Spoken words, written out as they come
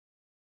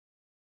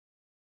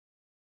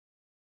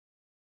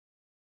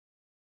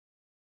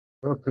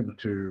Welcome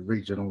to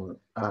Regional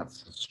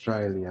Arts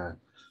Australia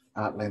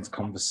Artlands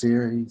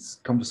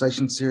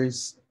Conversation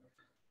Series.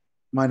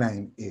 My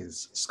name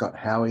is Scott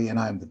Howie and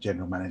I am the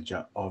General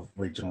Manager of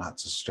Regional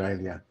Arts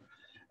Australia.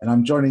 And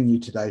I'm joining you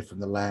today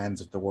from the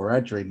lands of the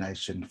Wiradjuri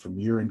Nation from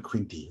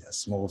Uranquinty, a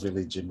small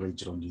village in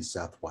regional New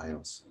South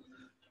Wales.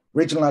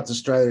 Regional Arts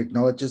Australia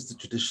acknowledges the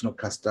traditional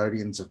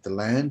custodians of the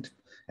land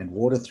and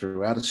water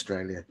throughout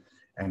Australia,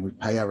 and we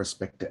pay our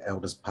respect to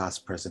elders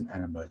past, present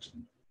and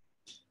emerging.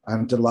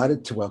 I'm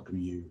delighted to welcome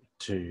you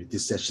to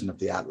this session of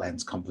the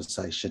Artlands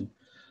Conversation,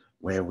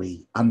 where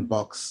we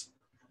unbox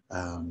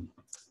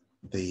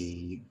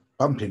the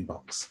bump-in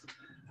box.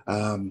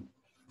 The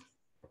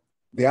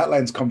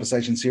Artlands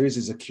Conversation series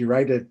is a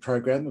curated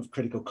program of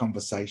critical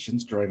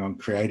conversations drawing on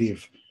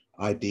creative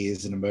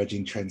ideas and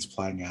emerging trends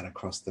playing out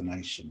across the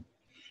nation.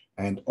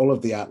 And all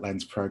of the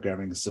Artlands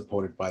programming is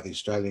supported by the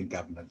Australian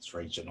Government's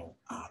Regional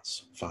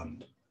Arts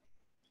Fund.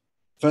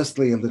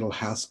 Firstly, a little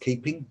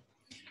housekeeping.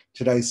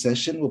 Today's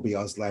session will be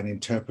Auslan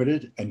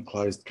interpreted and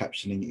closed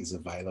captioning is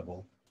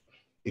available.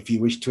 If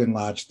you wish to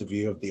enlarge the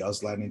view of the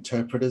Auslan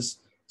interpreters,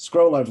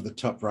 scroll over the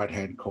top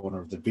right-hand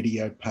corner of the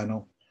video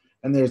panel,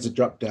 and there is a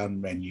drop-down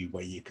menu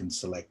where you can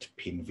select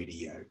Pin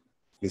Video.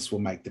 This will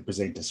make the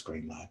presenter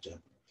screen larger.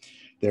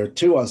 There are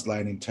two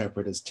Auslan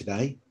interpreters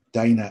today,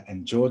 Dana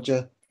and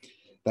Georgia.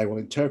 They will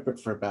interpret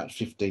for about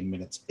 15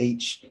 minutes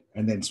each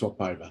and then swap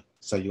over.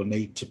 So you'll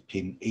need to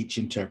pin each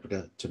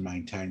interpreter to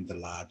maintain the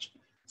large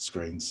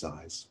screen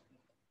size.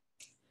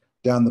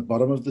 Down the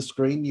bottom of the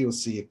screen, you'll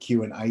see a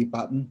Q&A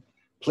button.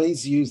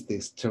 Please use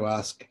this to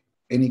ask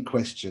any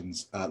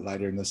questions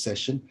later in the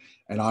session,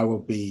 and I will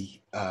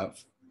be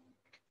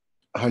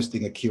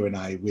hosting a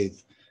Q&A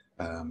with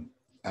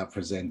our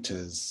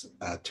presenters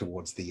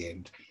towards the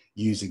end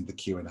using the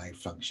Q&A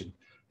function.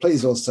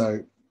 Please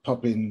also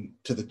pop in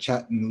to the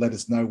chat and let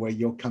us know where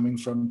you're coming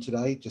from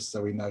today, just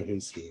so we know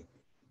who's here.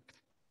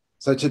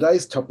 So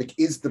today's topic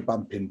is the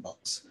bump-in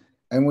box,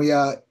 and we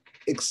are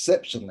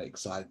exceptionally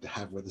excited to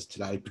have with us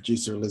today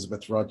producer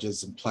Elizabeth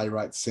Rogers and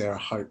playwright Sarah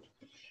Hope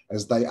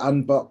as they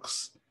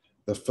unbox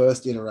the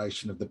first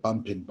iteration of the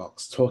bump-in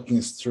box, talking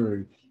us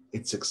through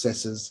its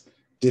successes,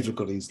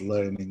 difficulties,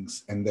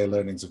 learnings, and their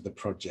learnings of the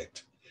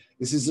project.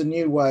 This is a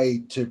new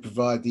way to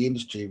provide the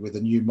industry with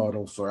a new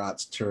model for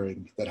arts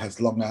touring that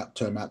has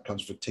long-term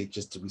outcomes for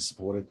teachers to be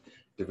supported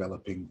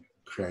developing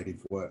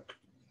creative work.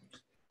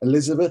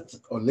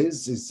 Elizabeth, or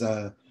Liz,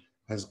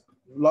 has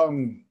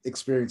long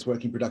experience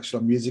working production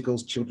on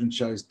musicals, children's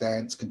shows,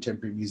 dance,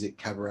 contemporary music,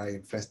 cabaret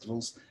and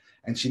festivals.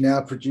 And she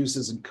now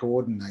produces and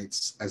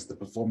coordinates as the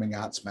Performing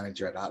Arts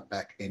Manager at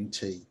Artback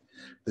NT,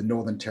 the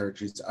Northern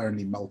Territory's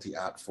only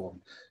multi-art form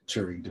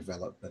touring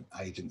development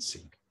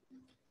agency.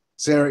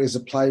 Sarah is a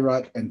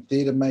playwright and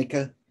theatre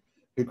maker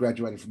who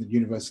graduated from the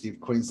University of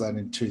Queensland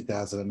in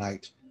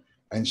 2008.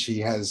 And she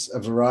has a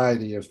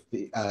variety of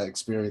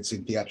experience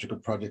in theatrical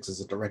projects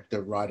as a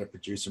director, writer,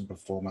 producer and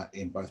performer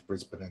in both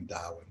Brisbane and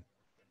Darwin.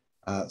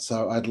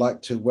 So I'd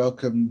like to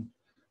welcome,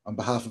 on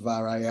behalf of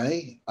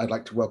RAA, I'd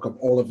like to welcome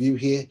all of you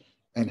here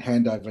and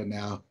hand over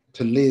now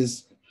to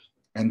Liz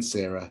and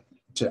Sarah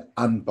to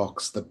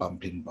unbox the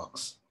bump-in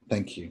box.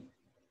 Thank you.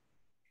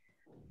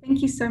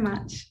 Thank you so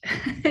much.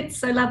 It's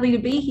so lovely to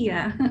be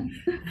here.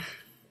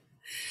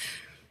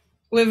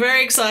 We're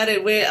very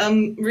excited. We're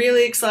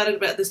really excited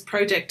about this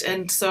project,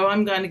 and so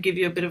I'm going to give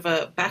you a bit of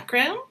a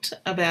background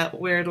about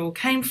where it all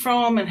came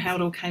from and how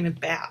it all came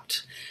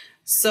about.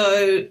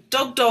 So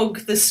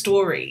Dog, the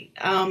story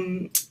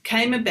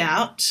came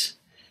about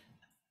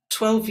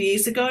 12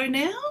 years ago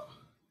now.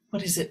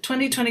 What is it,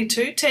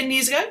 2022, 10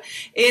 years ago?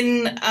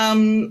 In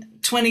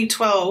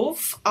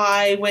 2012,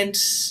 I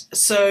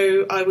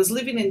was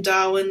living in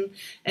Darwin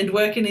and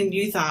working in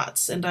youth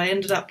arts, and I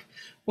ended up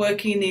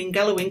working in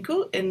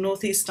Gulliwinkle in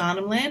northeast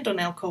Arnhem Land on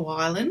Elcho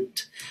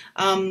Island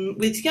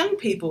with young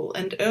people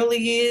and early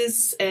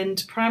years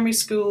and primary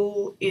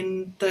school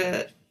in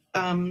the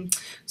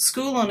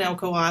school on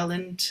Elcho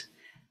Island,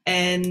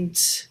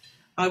 and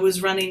I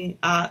was running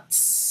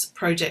arts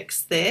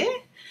projects there,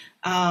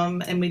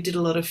 and we did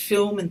a lot of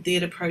film and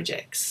theatre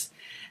projects,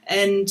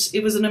 and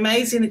it was an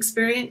amazing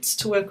experience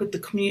to work with the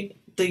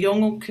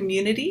Yolngu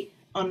community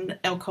on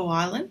Elcho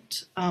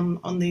Island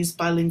on these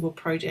bilingual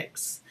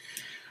projects.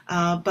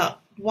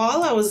 But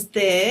while I was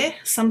there,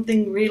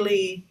 something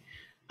really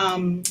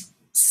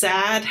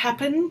sad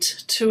happened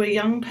to a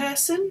young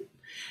person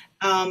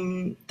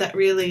that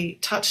really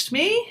touched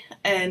me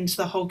and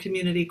the whole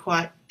community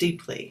quite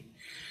deeply.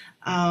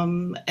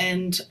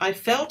 And I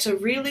felt a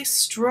really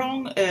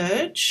strong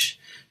urge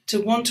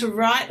to want to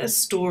write a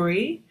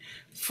story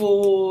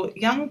for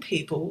young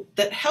people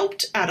that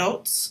helped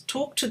adults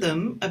talk to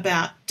them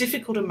about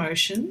difficult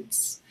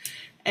emotions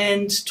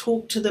and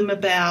talk to them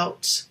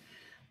about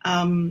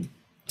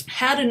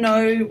how to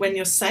know when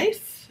you're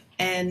safe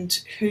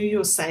and who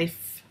you're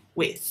safe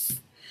with.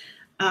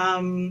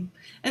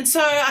 And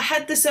so I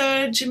had this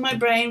urge in my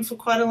brain for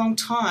quite a long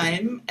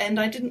time, and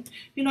I didn't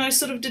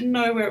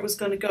know where it was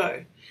going to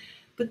go.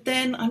 But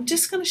then I'm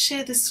just going to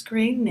share the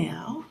screen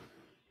now.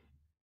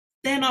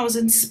 then I was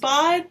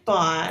inspired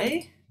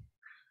by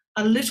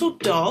a little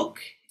dog.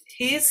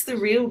 Here's the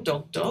real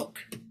dog.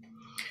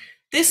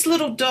 This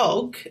little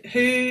dog who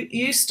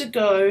used to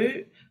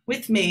go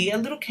with me, a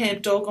little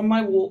camp dog, on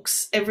my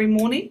walks every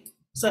morning.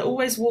 So I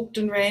always walked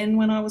and ran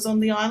when I was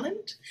on the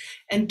island,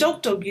 and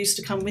Dog used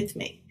to come with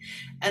me.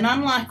 And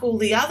unlike all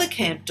the other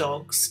camp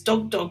dogs,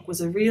 Dog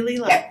was a really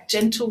like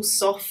gentle,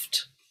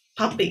 soft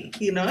puppy,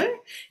 you know.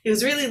 He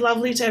was really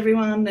lovely to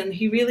everyone, and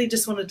he really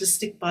just wanted to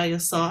stick by your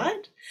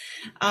side.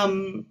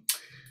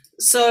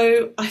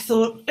 So I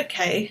thought,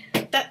 okay,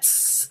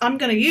 I'm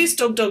going to use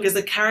Dog as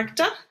a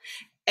character,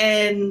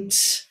 and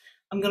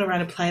I'm going to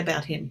write a play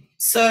about him.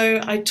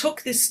 So I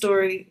took this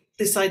story,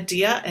 this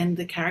idea and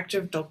the character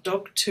of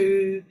Dog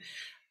to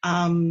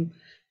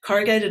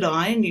Corrugated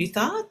Iron Youth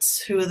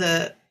Arts, who are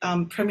the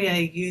premier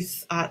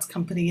youth arts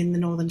company in the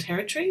Northern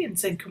Territory, and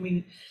said, can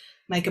we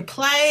make a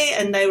play?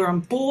 And they were on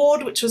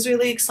board, which was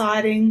really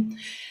exciting.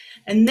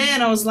 And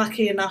then I was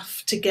lucky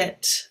enough to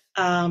get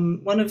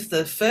one of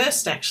the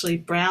first, actually,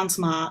 Brown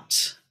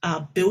Smart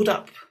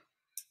build-up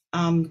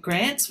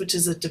grants, which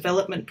is a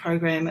development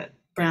program at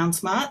Brown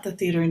Smart, the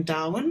theatre in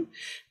Darwin,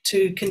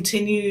 to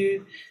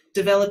continue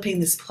developing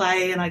this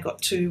play. And I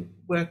got to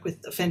work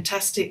with a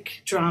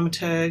fantastic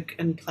dramaturg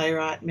and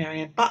playwright,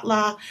 Marianne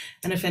Butler,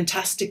 and a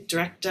fantastic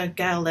director,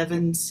 Gail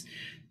Evans,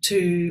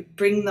 to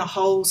bring the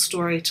whole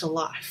story to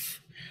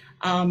life.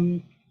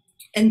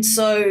 And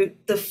so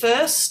the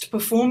first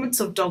performance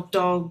of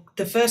Dog,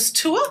 the first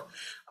tour,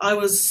 I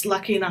was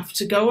lucky enough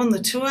to go on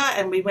the tour,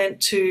 and we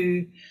went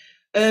to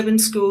urban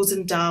schools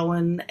in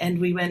Darwin, and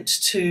we went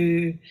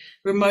to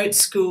remote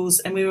schools,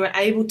 and we were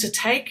able to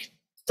take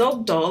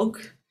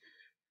Dog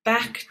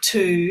back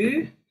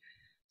to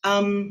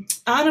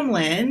Arnhem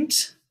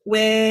Land,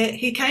 where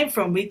he came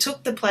from. We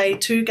took the play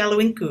to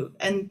Galawinku,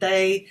 and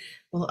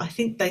I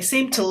think they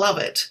seemed to love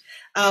it.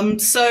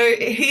 So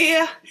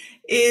here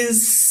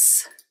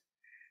is,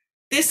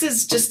 this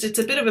is just, it's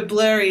a bit of a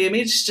blurry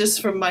image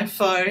just from my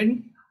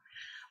phone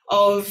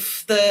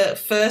of the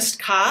first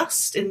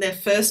cast in their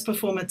first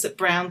performance at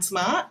Brown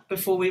Smart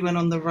before we went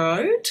on the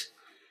road.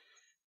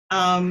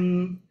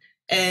 And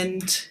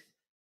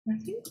I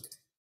think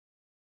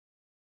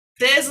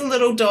there's a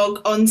little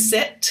dog on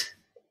set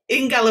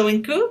in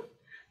Galawinku,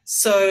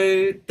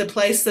 so the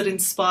place that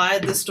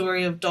inspired the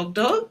story of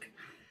Dog.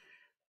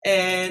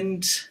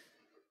 And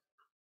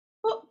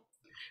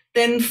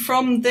then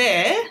from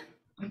there,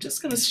 I'm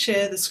just going to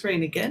share the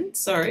screen again,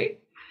 sorry.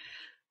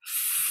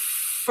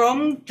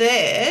 From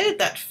there,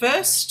 that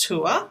first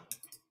tour,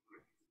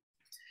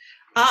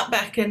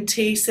 Artback and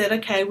T said,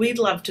 okay, we'd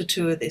love to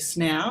tour this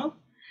now.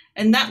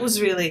 And that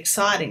was really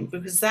exciting,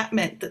 because that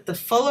meant that the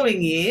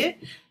following year,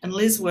 and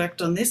Liz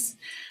worked on this,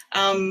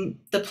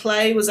 the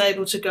play was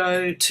able to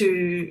go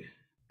to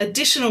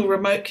additional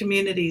remote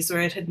communities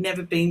where it had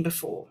never been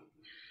before.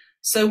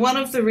 So one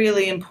of the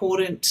really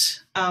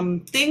important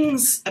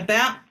things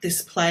about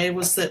this play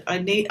was that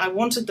I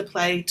wanted the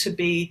play to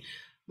be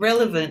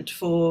relevant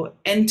for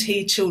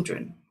NT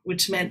children,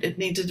 which meant it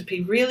needed to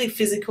be really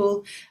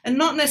physical and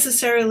not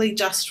necessarily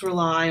just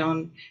rely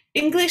on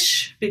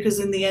English,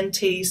 because in the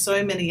NT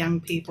so many young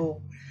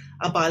people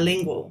are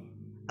bilingual.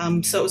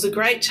 So it was a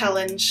great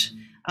challenge,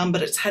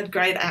 but it's had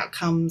great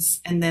outcomes.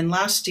 And then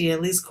last year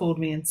Liz called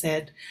me and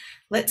said,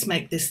 let's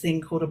make this thing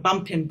called a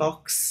bump-in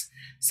box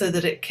so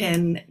that it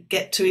can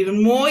get to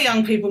even more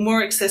young people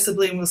more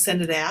accessibly, and we'll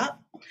send it out.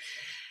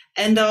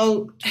 And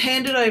I'll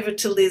hand it over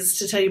to Liz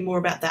to tell you more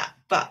about that.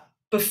 But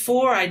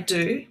before I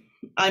do,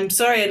 I'm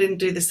sorry I didn't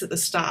do this at the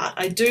start.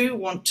 I do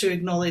want to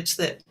acknowledge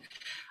that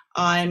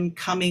I'm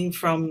coming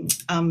from,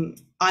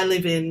 I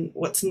live in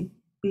what's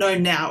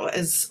known now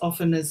as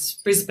often as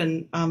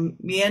Brisbane,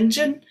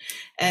 Meanjin,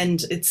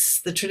 and it's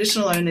the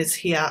traditional owners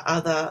here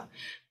are the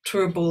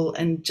Turrbal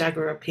and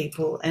Jagera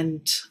people,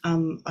 and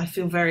I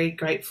feel very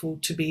grateful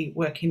to be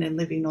working and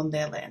living on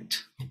their land.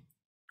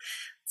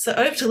 So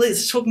over to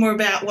Liz to talk more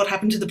about what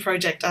happened to the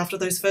project after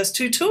those first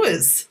two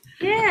tours.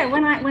 Yeah,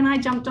 when I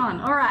jumped on.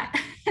 All right,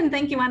 and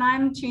thank you. And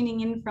I'm tuning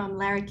in from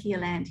Larrakia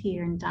land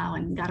here in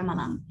Darwin,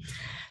 Garamalang.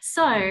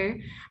 So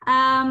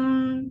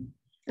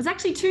it was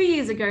actually 2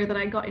 years ago that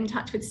I got in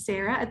touch with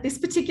Sarah at this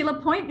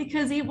particular point,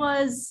 because it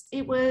was,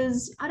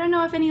 I don't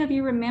know if any of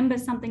you remember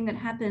something that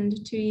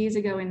happened 2 years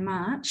ago in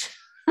March.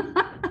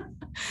 But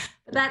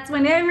that's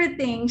when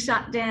everything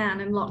shut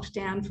down and locked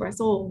down for us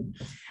all.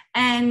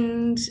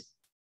 And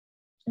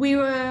we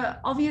were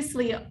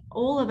obviously,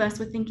 all of us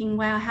were thinking,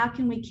 wow, how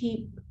can we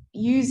keep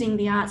using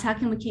the arts? How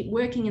can we keep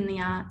working in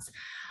the arts?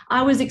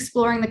 I was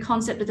exploring the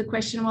concept of the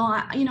question, well,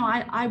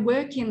 I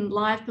work in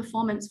live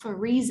performance for a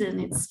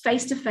reason. It's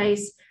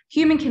face-to-face,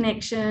 human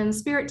connection,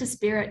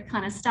 spirit-to-spirit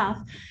kind of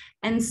stuff.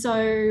 And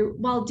so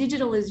while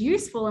digital is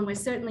useful, and we're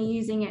certainly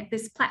using it,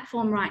 this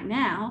platform right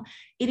now,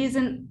 it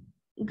isn't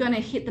going to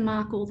hit the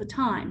mark all the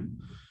time.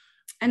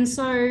 And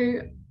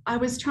so I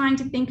was trying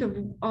to think of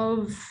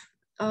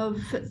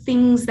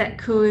things that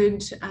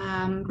could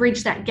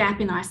bridge that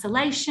gap in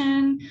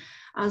isolation.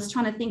 I was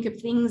trying to think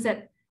of things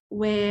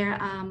where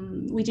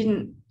we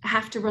didn't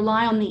have to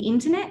rely on the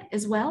internet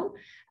as well.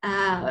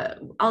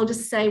 I'll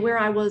just say where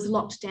I was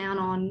locked down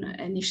on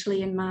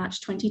initially in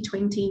March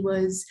 2020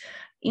 was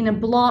in a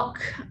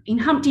block in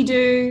Humpty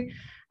Doo.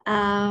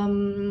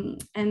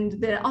 And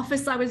the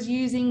office I was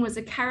using was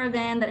a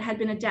caravan that had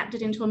been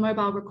adapted into a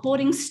mobile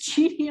recording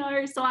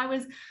studio. So I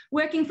was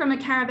working from a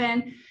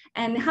caravan,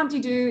 and Humpty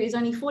Doo is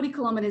only 40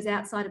 kilometers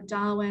outside of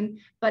Darwin,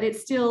 but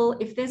it's still,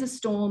 if there's a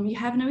storm, you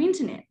have no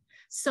internet.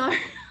 So,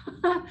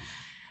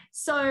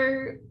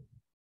 so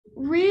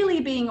really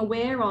being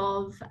aware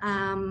of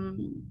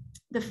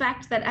the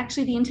fact that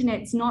actually the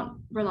internet's not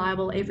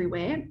reliable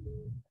everywhere,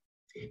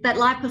 that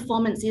live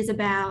performance is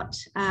about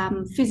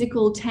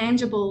physical,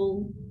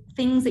 tangible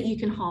things that you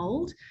can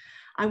hold.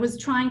 I was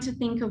trying to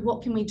think of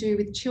what can we do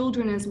with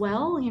children as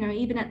well. You know,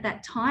 even at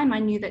that time, I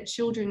knew that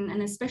children,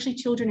 and especially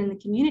children in the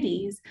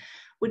communities,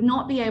 would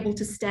not be able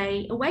to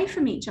stay away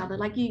from each other.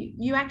 Like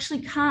you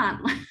actually can't.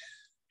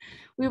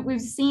 We've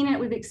seen it,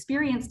 we've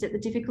experienced it, the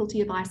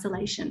difficulty of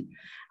isolation.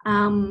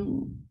 I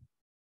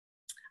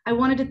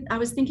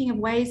was thinking of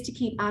ways to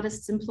keep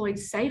artists employed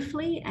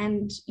safely,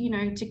 and, you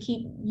know, to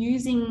keep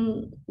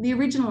using the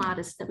original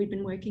artists that we've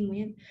been working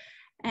with,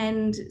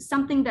 and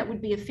something that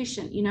would be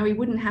efficient. You know, we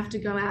wouldn't have to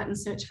go out and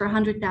search for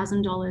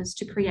 $100,000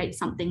 to create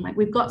something. Like,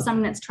 we've got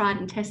something that's tried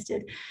and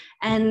tested.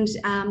 And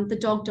the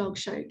Dog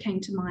Show came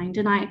to mind.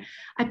 And I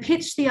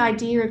pitched the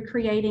idea of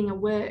creating a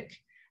work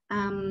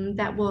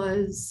that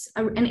was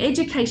an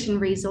education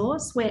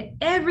resource where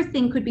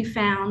everything could be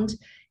found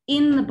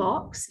in the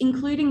box,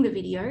 including the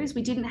videos.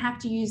 We didn't have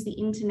to use the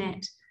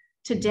internet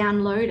to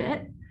download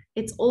it.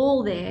 It's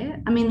all there.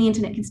 I mean, the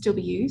internet can still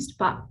be used,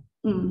 but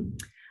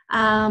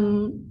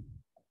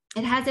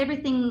it has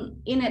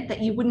everything in it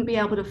that you wouldn't be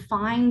able to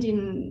find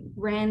in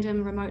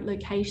random remote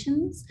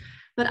locations.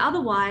 But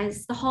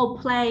otherwise, the whole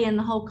play and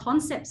the whole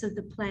concepts of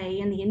the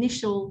play and the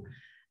initial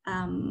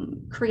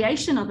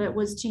creation of it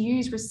was to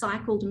use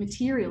recycled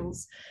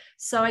materials.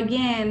 So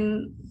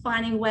again,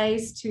 finding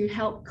ways to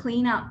help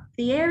clean up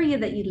the area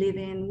that you live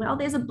in. Well,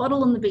 there's a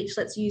bottle on the beach,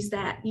 let's use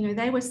that. You know,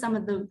 they were some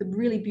of the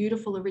really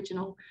beautiful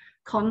original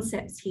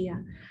concepts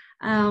here.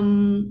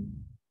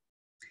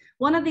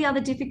 One of the other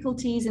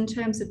difficulties in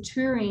terms of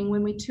touring,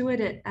 when we toured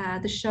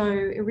at the show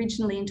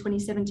originally in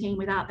 2017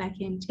 with Artback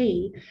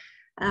NT,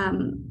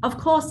 of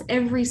course,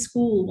 every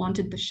school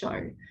wanted the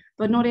show,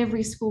 but not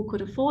every school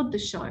could afford the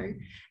show.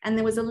 And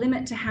there was a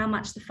limit to how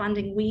much the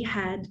funding we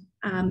had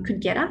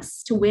could get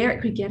us, to where it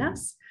could get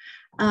us.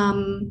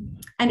 And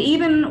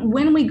even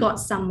when we got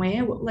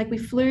somewhere, like we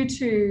flew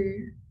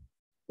to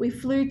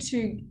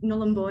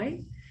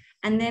Nhulunbuy,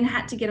 and then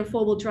had to get a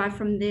four-wheel drive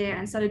from there,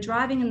 and started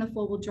driving in the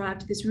four-wheel drive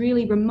to this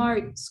really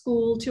remote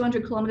school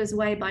 200 kilometers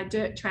away by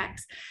dirt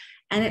tracks.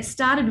 And it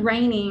started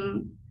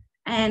raining,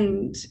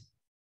 and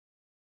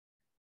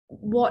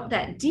what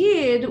that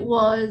did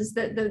was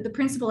that the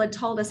principal had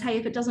told us, hey,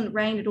 if it doesn't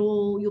rain at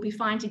all, you'll be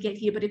fine to get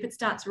here, but if it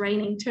starts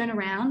raining, turn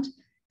around,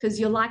 because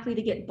you're likely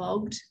to get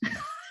bogged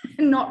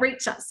and not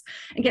reach us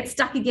and get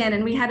stuck again.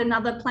 And we had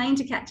another plane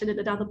to catch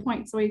at other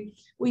points, so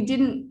we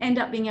didn't end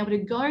up being able to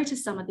go to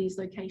some of these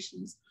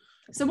locations.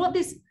 So what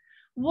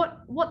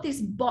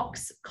this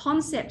box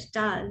concept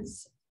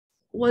does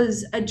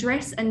was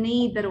address a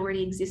need that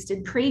already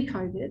existed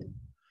pre-COVID.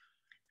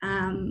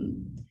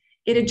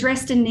 It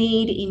addressed a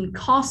need in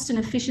cost and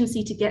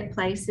efficiency to get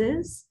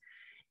places.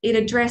 It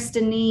addressed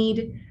a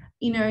need,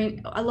 you know,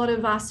 a lot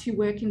of us who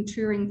work in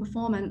touring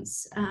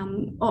performance,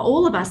 or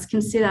all of us,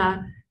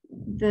 consider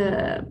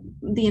the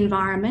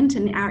environment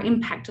and our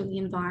impact on the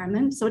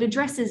environment. So it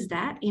addresses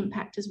that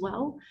impact as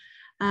well.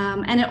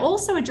 And it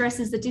also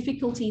addresses the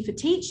difficulty for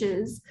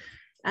teachers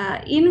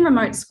in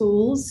remote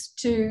schools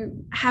to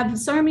have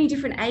so many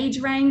different age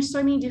range,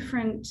 so many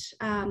different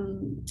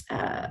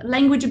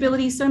language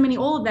abilities,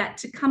 all of that,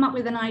 to come up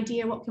with an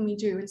idea, what can we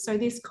do? And so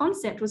this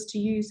concept was to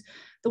use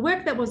the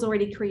work that was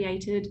already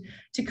created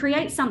to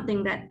create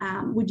something that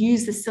would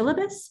use the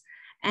syllabus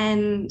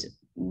and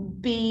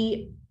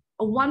be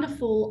a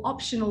wonderful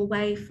optional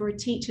way for a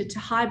teacher to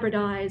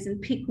hybridize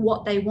and pick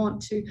what they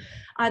want to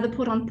either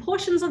put on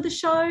portions of the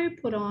show,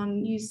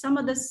 use some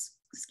of the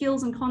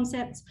skills and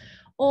concepts,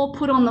 or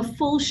put on the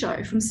full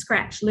show from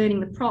scratch, learning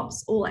the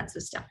props, all that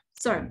sort of stuff.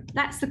 So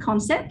that's the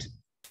concept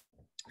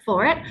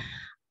for it.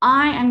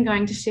 I am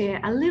going to share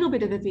a little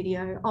bit of a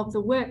video of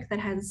the work that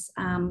has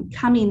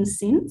come in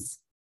since.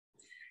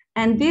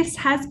 And this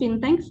has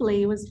been,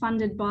 thankfully, was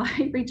funded by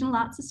Regional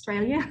Arts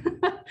Australia,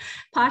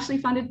 partially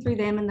funded through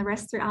them and the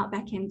rest through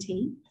Artback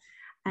NT.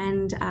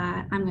 And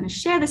I'm going to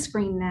share the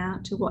screen now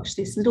to watch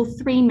this little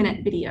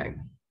 3-minute video.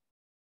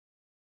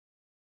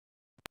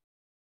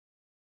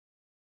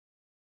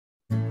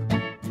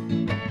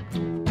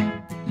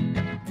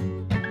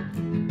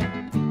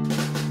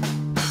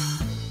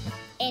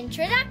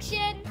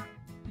 Introduction.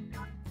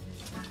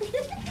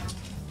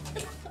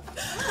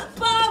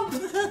 Bump!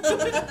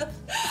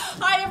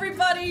 Hi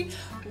everybody,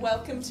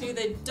 welcome to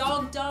the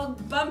Dog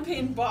Bump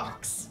In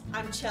Box.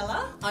 I'm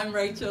Chella. I'm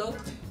Rachel.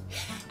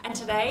 And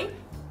today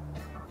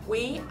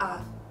we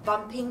are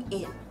bumping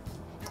in.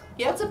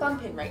 Yep. What's a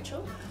bump in,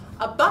 Rachel?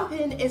 A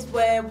bump-in is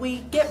where we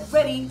get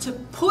ready to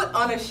put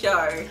on a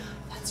show.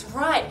 That's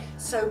right.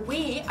 So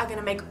we are going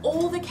to make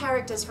all the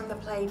characters from the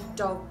play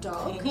Dog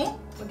Dog.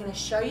 We're going to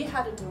show you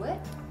how to do it.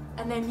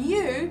 And then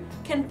you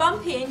can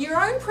bump in your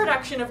own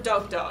production of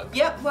Dog Dog.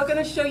 Yep, we're going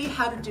to show you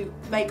how to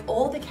make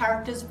all the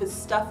characters with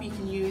stuff you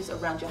can use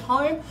around your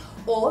home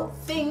or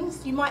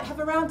things you might have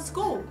around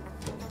school.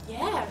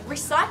 Yeah,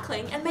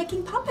 recycling and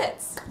making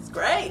puppets. It's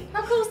great.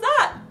 How cool is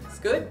that? It's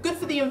good. Good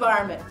for the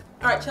environment.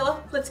 All right,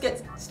 Chella, let's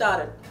get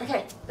started.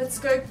 Okay, let's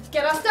go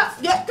get our stuff.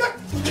 Yeah, go.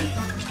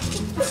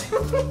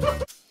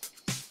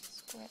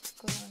 Squirt's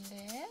good on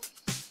there.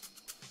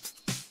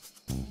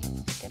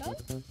 Get on.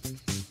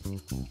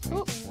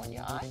 Ooh, you want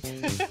your eye?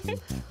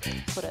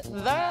 Put it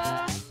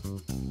there.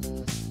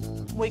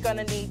 We're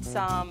gonna need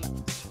some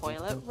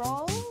toilet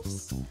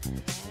rolls.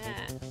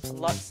 Yeah,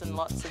 lots and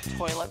lots of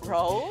toilet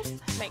rolls.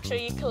 Make sure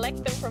you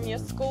collect them from your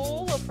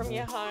school or from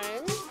your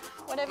home,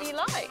 whatever you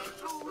like.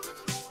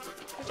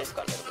 I've just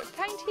got a little bit of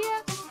paint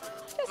here.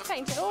 Just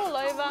paint it all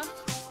over.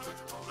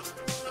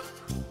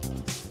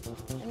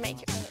 And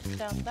make your own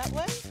stuff that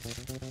way.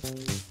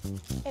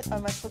 It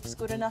almost looks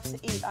good enough to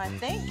eat, I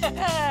think.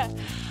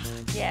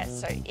 Yeah,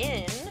 so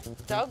in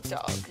Dog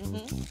Dog,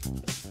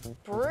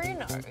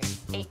 Bruno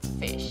eats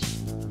fish.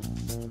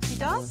 He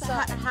does? So,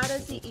 how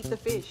does he eat the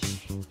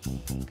fish?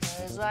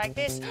 Goes like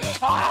this.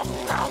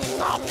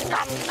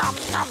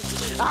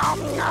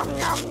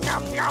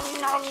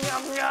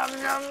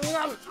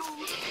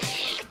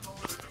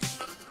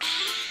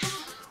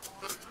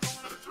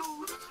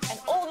 And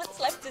all that's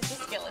left is the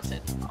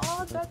skeleton.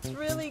 Oh, that's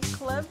really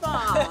clever.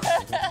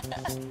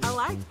 I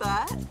like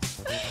that.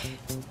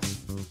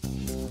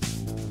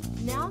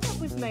 Now that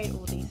we've made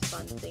all these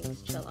fun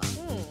things, Chella,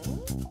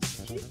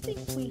 do you think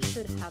we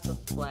should have a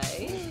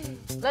play?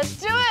 Let's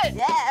do it!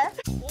 Yeah.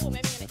 Oh,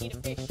 maybe I'm gonna eat a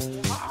fish.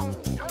 Holy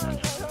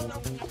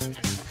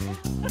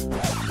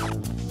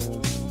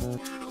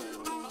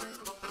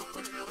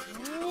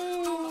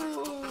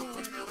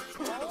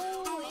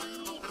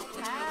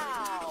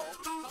cow!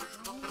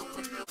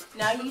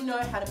 Now you know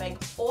how to make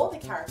all the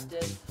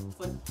characters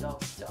for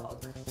Dog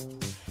Dog.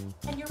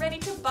 And you're ready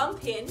to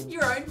bump in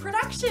your own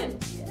production.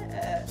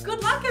 Yeah.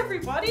 Good luck,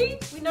 everybody.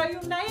 We know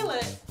you'll nail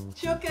it.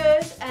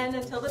 Chukas, and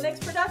until the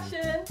next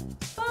production,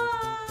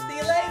 Bye. see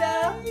you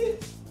later.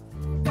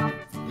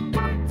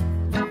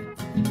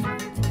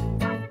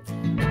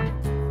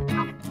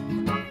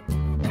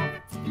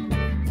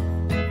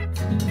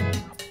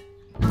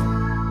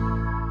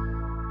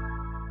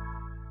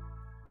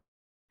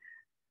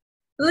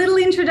 A little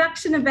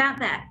introduction about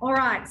that. All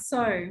right,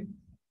 so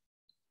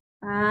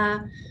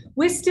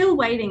we're still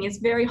waiting. It's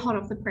very hot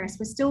off the press.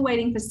 We're still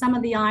waiting for some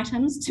of the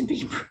items to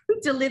be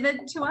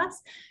delivered to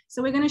us.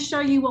 So we're going to show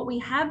you what we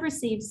have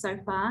received so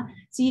far,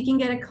 so you can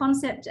get a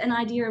concept, an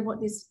idea of what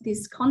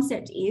this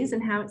concept is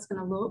and how it's going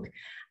to look.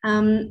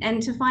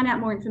 And to find out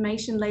more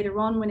information later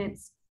on when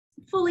it's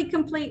fully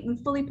complete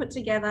and fully put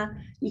together,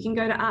 you can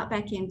go to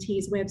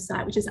ArtbackNT's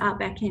website, which is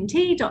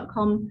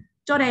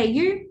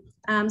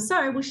artbacknt.com.au.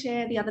 So we'll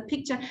share the other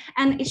picture.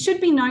 And it should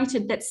be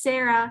noted that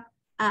Sarah,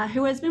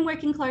 who has been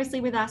working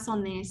closely with us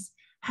on this,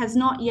 has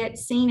not yet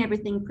seen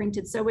everything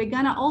printed. So we're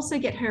going to also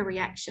get her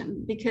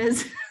reaction,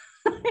 because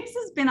this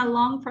has been a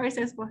long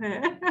process for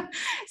her.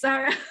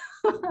 So,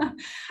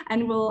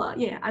 and we'll,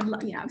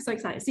 I'm so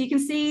excited. So you can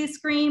see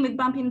screen with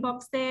bump in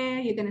box there.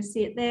 You're going to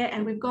see it there.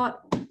 And we've got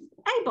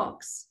a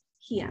box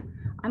here.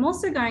 I'm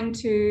also going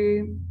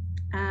to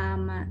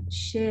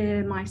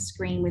share my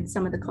screen with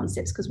some of the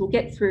concepts, because we'll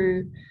get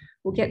through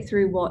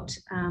what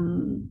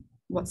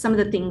some of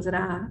the things that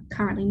are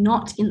currently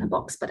not in the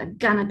box but are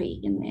gonna be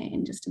in there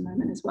in just a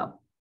moment as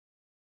well.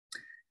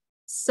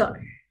 So,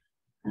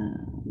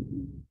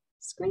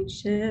 screen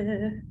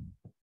share.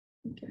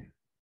 Okay.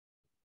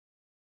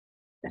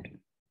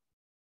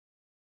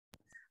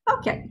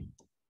 Okay.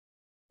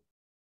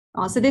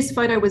 Oh, so this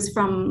photo was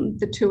from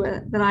the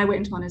tour that I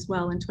went on as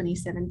well in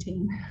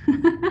 2017,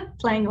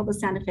 playing all the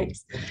sound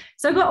effects.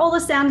 So I've got all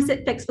the sound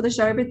effects for the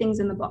show.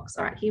 Everything's in the box.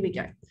 All right, here we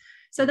go.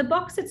 So the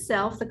box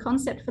itself, the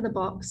concept for the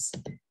box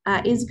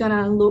is going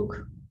to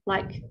look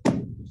like, I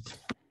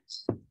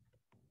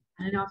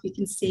don't know if you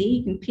can see,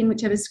 you can pin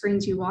whichever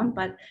screens you want,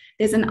 but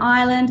there's an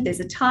island, there's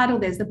a title,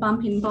 there's the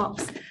bump in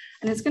box,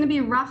 and it's going to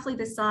be roughly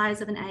the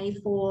size of an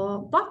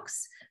A4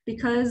 box,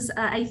 because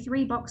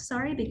A3 box,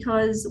 sorry,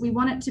 because we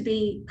want it to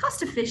be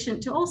cost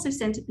efficient to also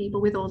send to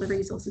people with all the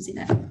resources in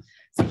it.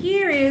 So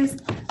here is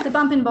the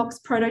bump in box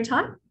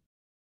prototype.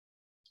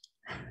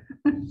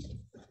 I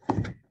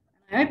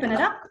open it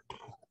up.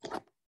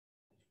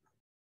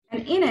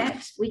 And in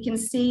it, we can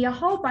see a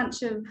whole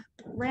bunch of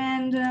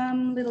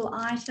random little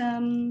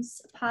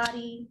items,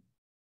 party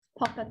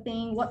popper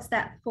thing. What's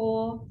that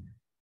for?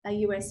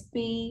 A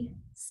USB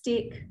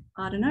stick.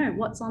 I don't know.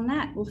 What's on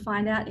that? We'll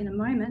find out in a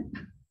moment.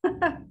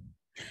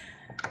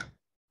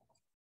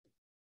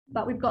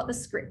 But we've got the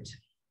script.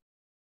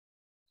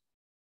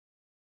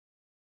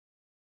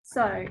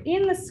 So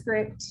in the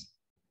script,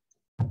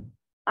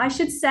 I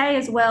should say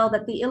as well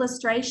that the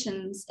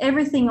illustrations,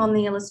 everything on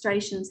the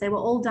illustrations, they were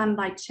all done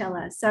by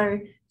Chella. So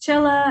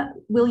Chella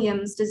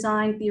Williams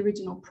designed the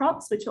original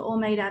props, which were all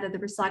made out of the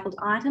recycled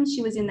items.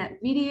 She was in that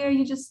video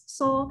you just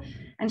saw,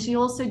 and she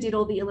also did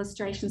all the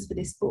illustrations for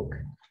this book.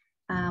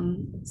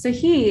 So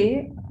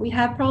here we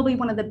have probably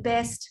one of the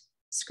best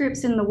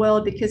scripts in the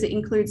world because it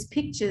includes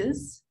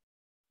pictures.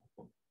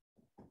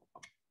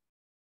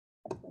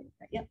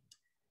 Yep.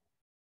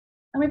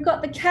 And we've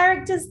got the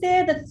characters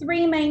there, the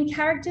 3 main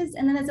characters,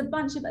 and then there's a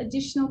bunch of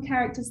additional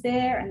characters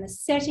there and the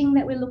setting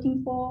that we're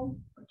looking for.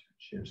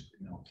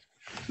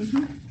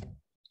 Mm-hmm.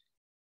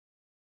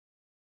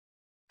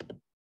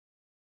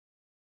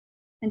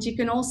 And you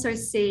can also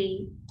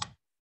see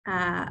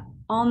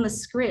on the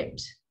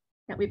script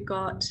that we've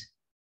got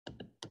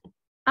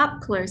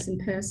up close and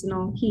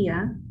personal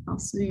here. I'll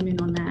zoom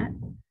in on that.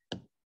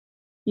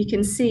 You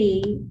can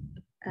see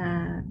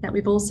that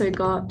we've also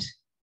got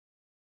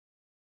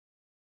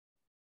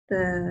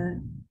the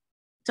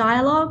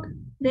dialogue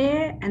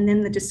there, and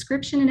then the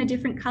description in a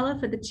different color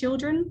for the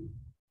children.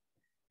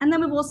 And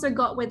then we've also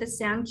got where the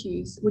sound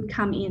cues would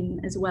come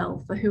in as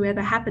well for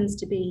whoever happens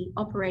to be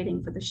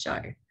operating for the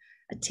show,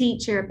 a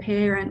teacher, a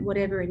parent,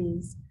 whatever it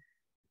is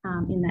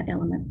in that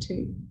element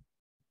too.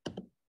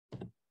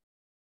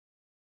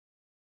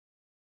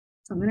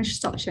 So I'm going to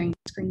stop sharing the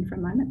screen for a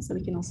moment so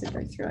we can also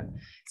go through it.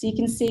 So you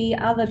can see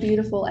other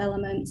beautiful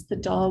elements, the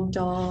dog,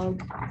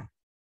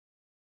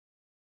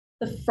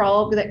 the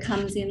frog that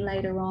comes in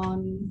later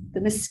on, the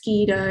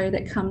mosquito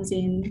that comes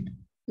in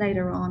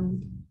later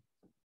on.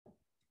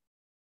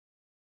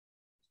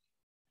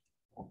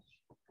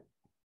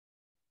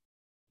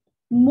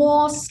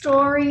 More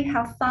story,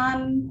 how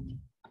fun.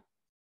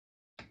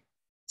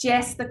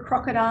 Jess the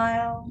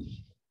crocodile.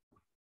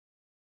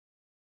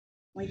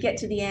 When we get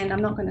to the end,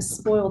 I'm not going to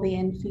spoil the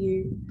end for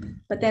you,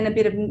 but then a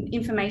bit of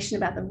information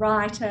about the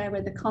writer,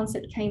 where the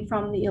concept came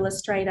from, the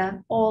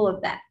illustrator, all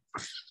of that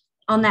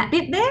on that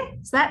bit there.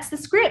 So that's the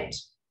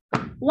script.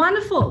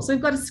 Wonderful. So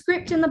we've got a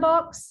script in the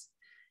box.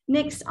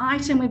 Next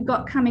item we've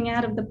got coming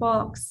out of the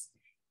box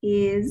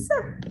is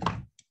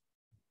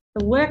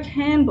the work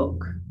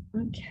handbook.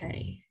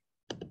 Okay.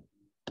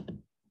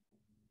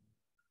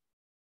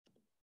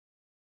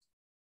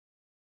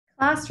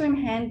 Classroom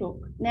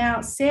handbook.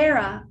 Now,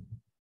 Sarah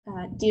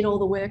did all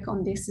the work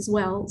on this as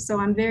well, so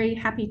I'm very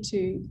happy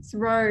to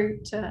throw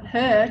to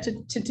her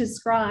to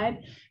describe,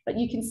 but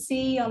you can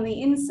see on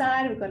the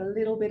inside we've got a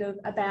little bit of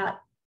about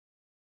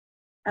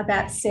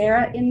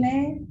Sarah in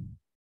there,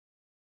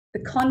 the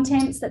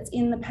contents that's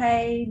in the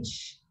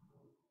page,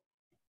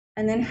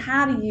 and then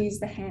how to use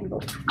the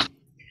handbook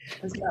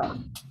as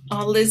well.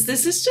 Oh, Liz,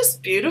 this is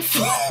just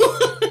beautiful.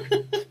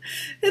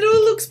 It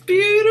all looks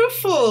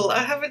beautiful.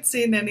 I haven't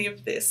seen any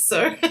of this.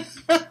 So,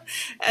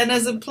 and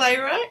as a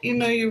playwright, you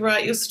know, you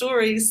write your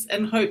stories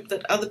and hope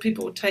that other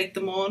people will take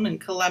them on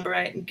and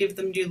collaborate and give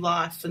them new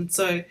life. And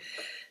so,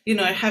 you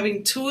know,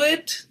 having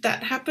toured,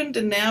 that happened.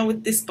 And now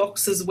with this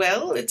box as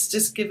well, it's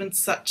just given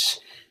such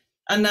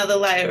another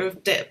layer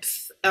of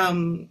depth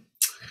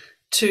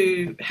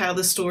to how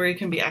the story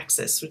can be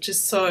accessed, which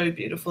is so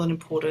beautiful and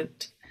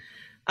important.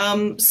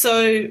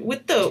 So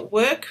with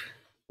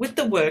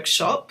the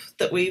workshop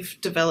that we've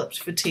developed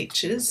for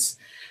teachers,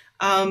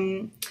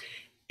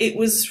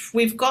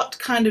 we've got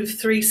kind of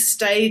 3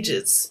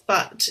 stages,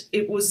 but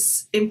it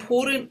was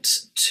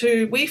important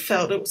we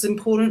felt it was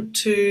important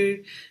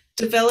to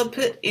develop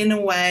it in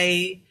a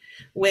way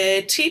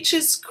where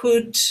teachers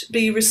could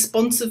be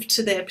responsive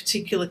to their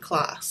particular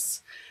class.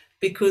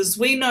 Because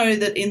we know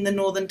that in the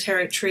Northern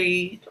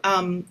Territory,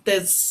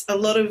 there's a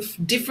lot of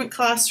different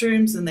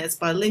classrooms, and there's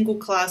bilingual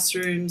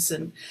classrooms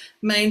and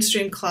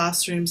mainstream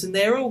classrooms, and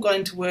they're all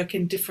going to work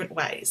in different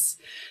ways.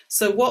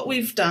 So what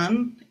we've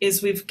done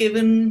is we've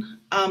given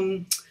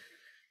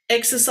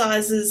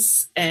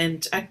exercises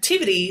and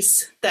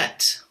activities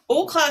that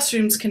all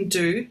classrooms can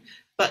do,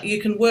 but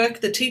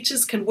the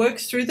teachers can work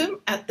through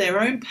them at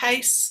their own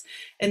pace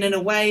and in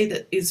a way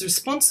that is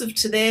responsive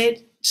to their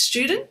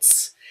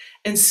students,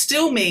 and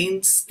still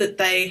means that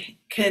they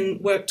can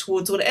work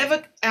towards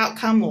whatever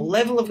outcome or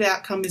level of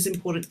outcome is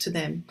important to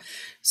them.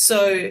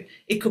 So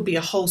it could be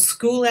a whole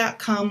school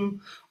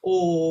outcome,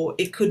 or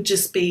it could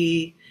just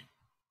be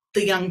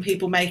the young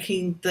people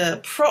making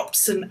the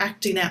props and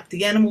acting out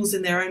the animals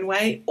in their own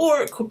way,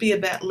 or it could be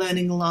about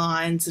learning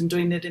lines and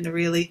doing it in a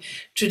really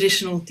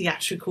traditional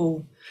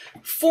theatrical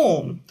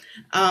form.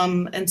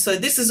 And so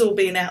this has all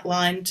been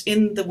outlined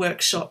in the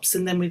workshops,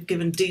 and then we've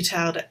given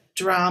detailed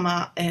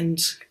drama and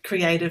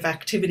creative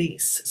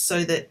activities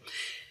so that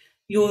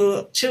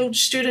your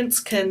students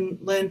can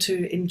learn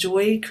to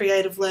enjoy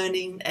creative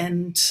learning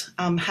and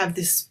have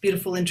this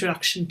beautiful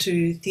introduction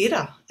to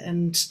theatre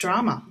and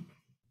drama.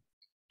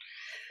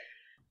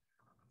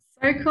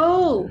 So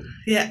cool.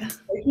 Yeah.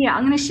 Yeah,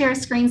 I'm going to share a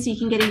screen so you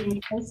can get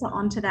even closer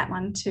onto that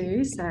one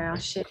too. So I'll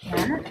share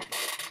that.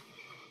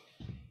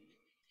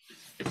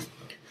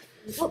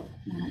 Oh,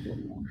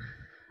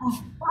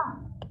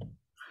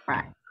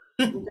 right.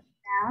 We'll go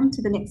down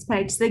to the next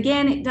page. So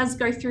again, it does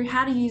go through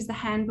how to use the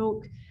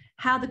handbook,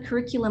 how the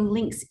curriculum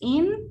links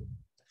in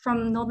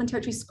from Northern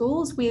Territory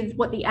schools with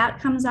what the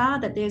outcomes are,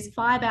 that there's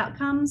 5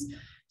 outcomes.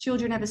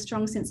 Children have a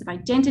strong sense of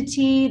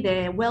identity,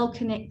 they're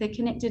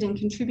connected and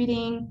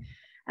contributing.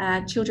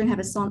 Children have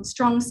a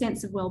strong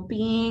sense of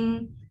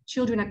well-being.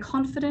 Children are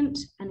confident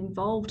and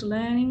involved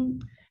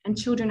learning, and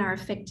children are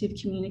effective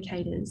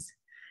communicators.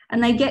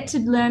 And they get to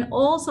learn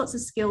all sorts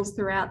of skills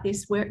throughout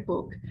this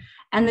workbook.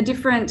 And the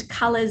different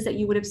colours that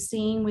you would have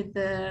seen with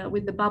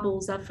the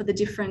bubbles are for the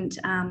different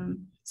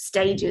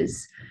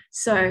stages.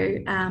 So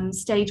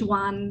stage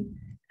 1,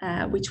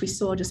 which we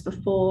saw just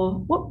before.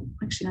 Whoop,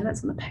 actually, no,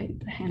 that's on the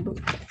handbook.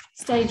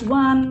 Stage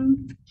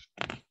 1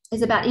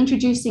 is about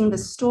introducing the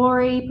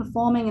story,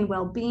 performing and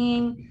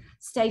well-being.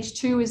 Stage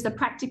 2 is the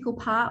practical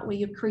part where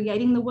you're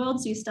creating the world.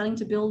 So you're starting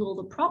to build all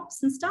the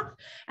props and stuff.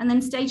 And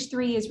then stage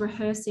 3 is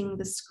rehearsing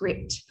the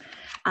script.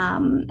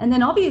 And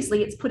then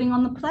obviously it's putting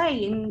on the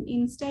play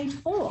in stage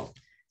 4.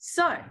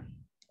 So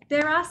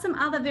there are some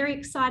other very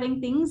exciting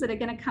things that are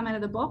going to come out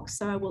of the box.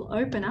 So I will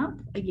open up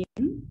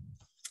again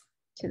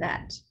to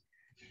that.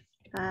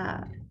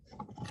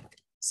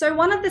 So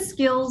one of the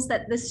skills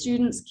that the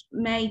students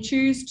may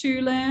choose to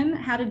learn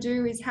how to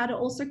do is how to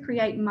also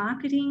create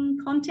marketing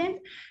content.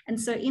 And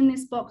so in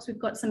this box, we've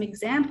got some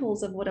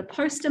examples of what a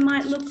poster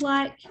might look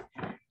like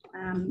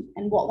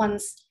and what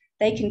ones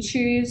they can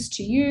choose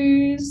to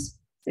use.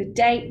 So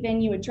date,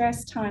 venue,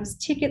 address, times,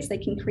 tickets, they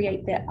can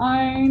create their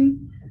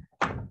own.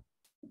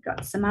 We've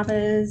got some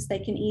others. They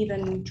can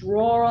even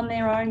draw on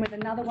their own with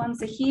another one.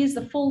 So here's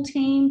the full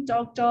team,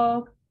 Dog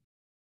Dog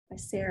by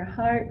Sarah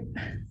Hope.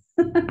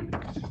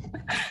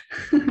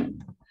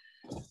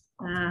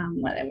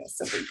 What else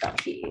have we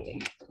got here?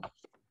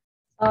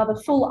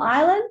 The full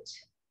island.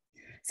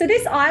 So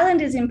this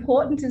island is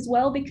important as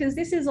well because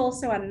this is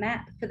also a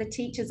map for the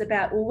teachers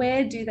about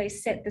where do they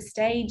set the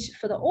stage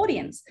for the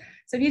audience.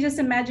 So if you just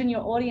imagine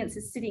your audience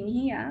is sitting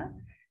here,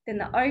 then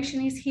the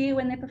ocean is here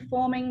when they're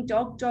performing,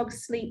 Dog Dog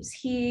sleeps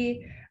here.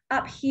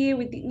 Up here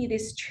with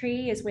this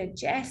tree is where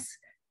Jess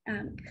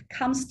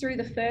comes through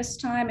the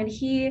first time, and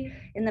here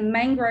in the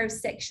mangrove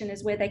section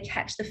is where they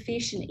catch the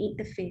fish and eat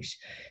the fish.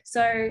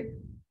 So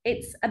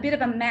it's a bit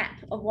of a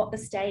map of what the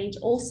stage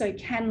also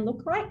can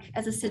look like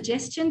as a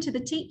suggestion to the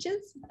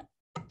teachers.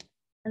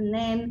 And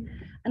then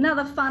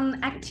another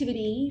fun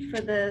activity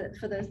for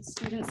the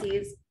students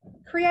is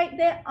create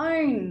their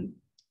own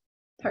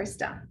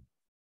poster.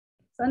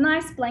 So a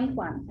nice blank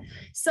one.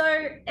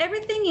 So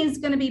everything is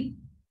going to be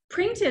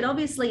printed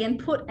obviously and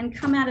put and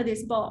come out of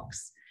this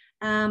box.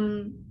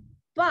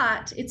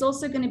 But it's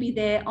also going to be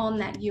there on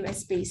that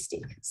USB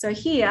stick. So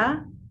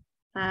here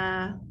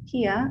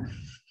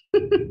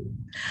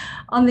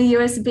on the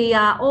USB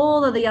are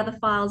all of the other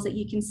files that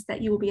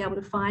you will be able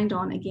to find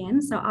on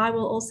again. So I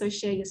will also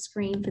share your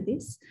screen for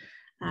this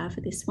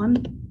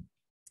one.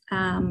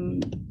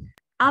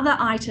 Other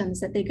items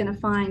that they're going to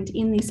find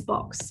in this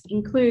box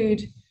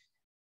include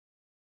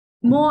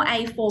more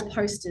A4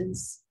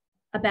 posters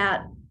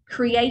about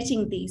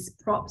creating these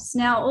props.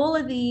 Now, all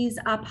of these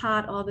are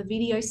part of a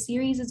video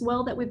series as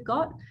well that we've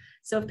got.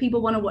 So if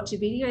people want to watch a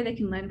video, they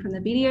can learn from the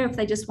video. If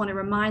they just want to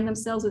remind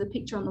themselves with a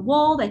picture on the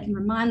wall, they can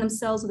remind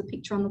themselves with a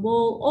picture on the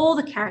wall. All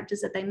the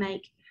characters that they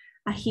make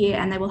are here,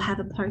 and they will have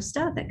a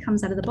poster that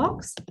comes out of the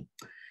box.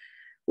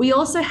 We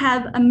also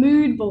have a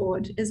mood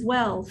board as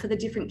well for the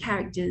different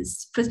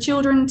characters, for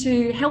children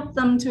to help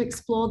them to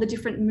explore the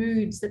different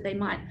moods that they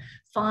might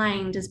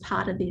find as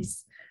part of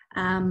this.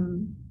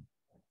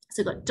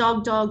 So we've got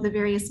Dog Dog, the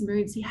various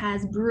moods he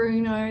has,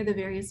 Bruno, the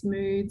various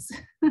moods,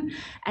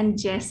 and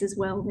Jess as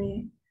well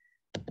there.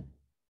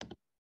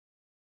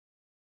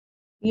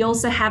 We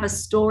also have a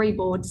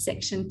storyboard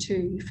section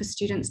too for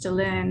students to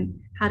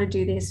learn how to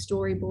do their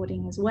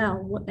storyboarding as well,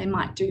 what they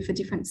might do for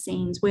different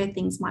scenes, where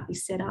things might be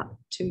set up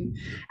too.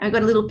 And I've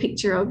got a little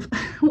picture of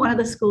one of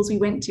the schools we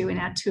went to in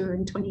our tour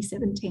in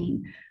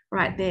 2017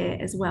 right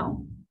there as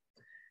well.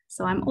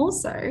 So I'm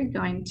also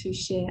going to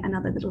share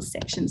another little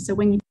section. So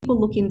when people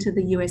look into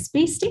the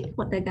USB stick,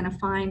 what they're going to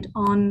find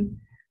on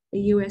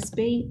the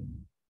USB,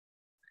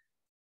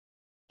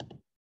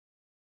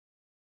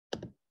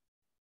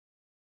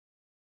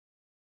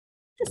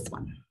 this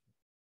one.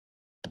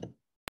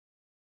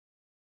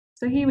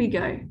 So here we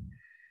go.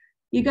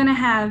 You're going to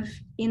have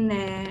in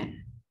there,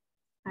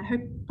 I hope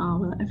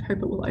it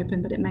will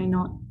open, but it may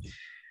not.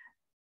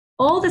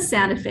 All the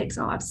sound effects.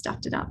 Oh, I've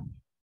stuffed it up.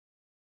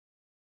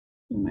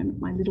 My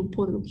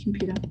poor little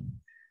computer.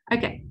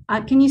 Okay,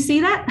 can you see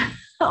that?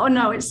 Oh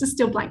no, it's just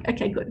still blank.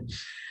 Okay, good.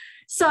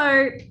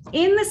 So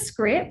in the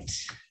script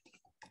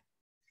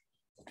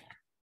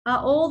are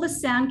all the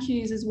sound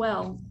cues as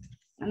well,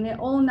 and they're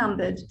all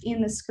numbered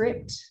in the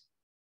script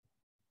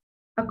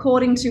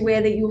according to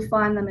where that you'll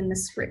find them in the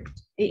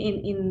script,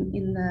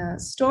 in the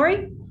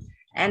story,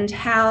 and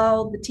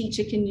how the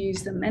teacher can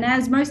use them. And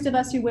as most of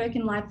us who work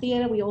in live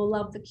theatre, we all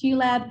love the Q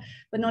Lab,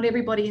 but not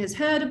everybody has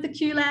heard of the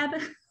Q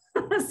Lab.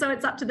 So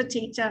it's up to the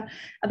teacher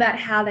about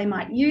how they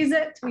might use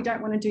it. We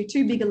don't want to do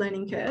too big a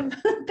learning curve.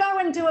 Go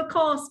and do a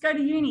course, go to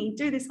uni,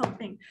 do this whole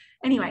thing.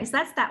 Anyways,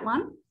 that's that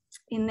one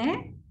in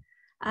there.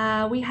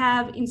 We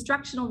have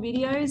instructional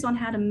videos on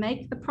how to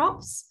make the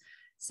props.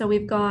 So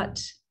we've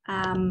got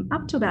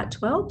up to about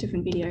 12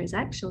 different videos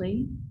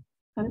actually.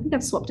 I think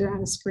I've swapped around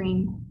the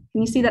screen.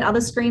 Can you see that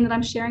other screen that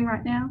I'm sharing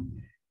right now?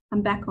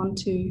 I'm back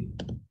onto,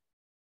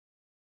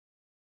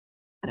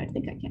 I don't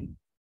think I can.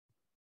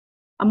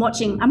 I'm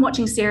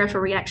watching Sarah for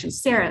reactions.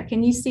 Sarah,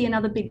 can you see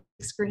another big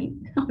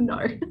screen? Oh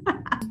no.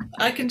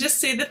 I can just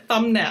see the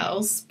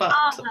thumbnails, but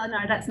oh no,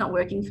 that's not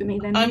working for me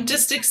then. I'm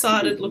just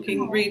excited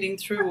reading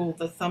through all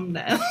the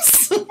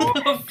thumbnails.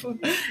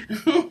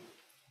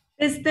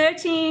 There's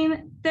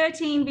 13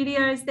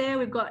 videos there.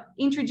 We've got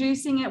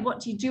introducing it, what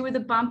do you do with a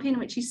bump in,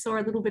 which you saw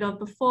a little bit of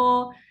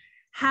before,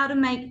 how to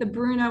make the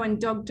Bruno and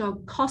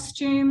Dog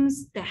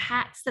costumes, the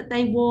hats that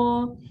they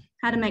wore,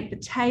 how to make the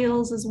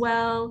tails as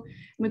well.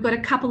 And we've got a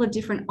couple of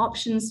different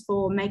options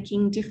for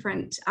making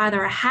different,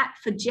 either a hat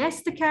for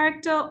Jess, the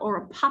character, or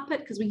a puppet,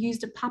 because we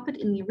used a puppet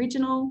in the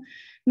original,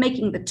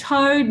 making the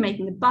toad,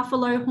 making the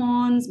buffalo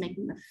horns,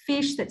 making the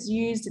fish that's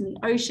used in the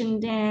ocean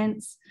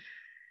dance.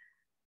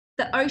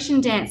 The ocean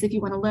dance, if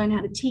you want to learn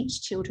how to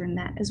teach children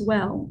that as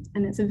well.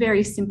 And it's a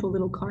very simple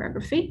little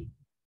choreography.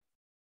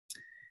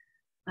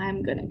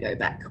 I'm going to go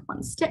back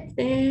one step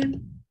there.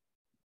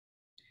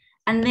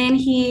 And then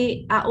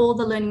here are all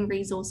the learning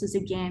resources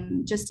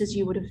again, just as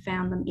you would have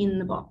found them in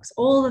the box.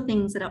 All the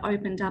things that are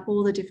opened up,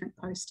 all the different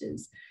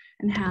posters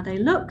and how they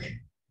look.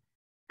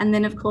 And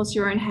then of course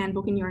your own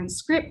handbook and your own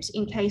script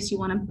in case you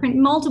want to print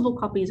multiple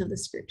copies of the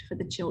script for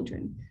the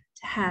children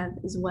to have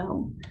as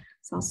well.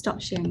 So I'll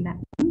stop sharing that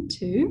one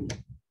too.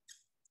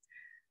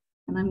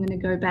 And I'm going to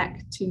go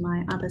back to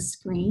my other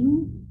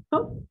screen.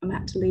 Oh, I'm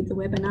about to leave the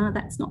webinar.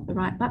 That's not the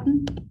right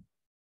button.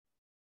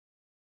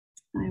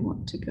 I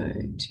want to go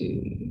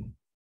to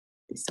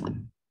this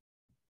one.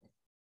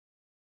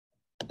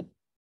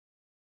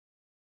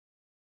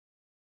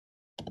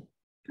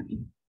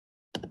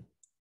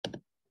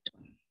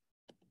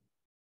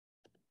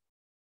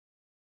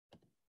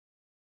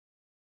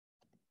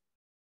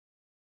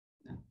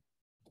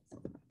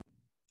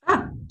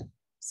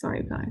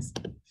 Sorry, guys.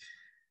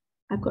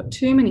 I've got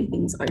too many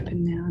things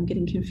open now. I'm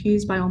getting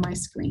confused by all my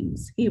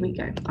screens. Here we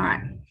go. All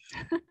right.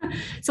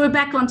 So we're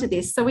back onto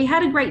this. So we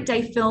had a great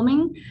day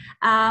filming.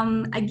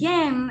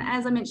 Again,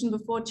 as I mentioned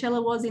before,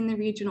 Cella was in the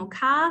regional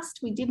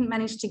cast. We didn't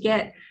manage to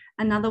get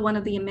another one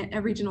of the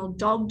original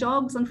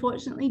dogs,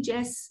 unfortunately.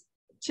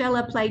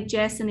 Cella played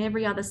Jess and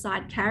every other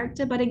side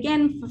character. But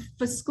again,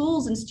 for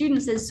schools and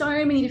students, there's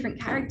so many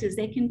different characters.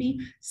 There can be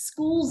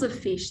schools of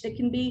fish. There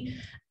can be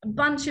a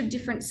bunch of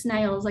different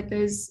snails, like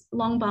those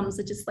long bums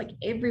are just like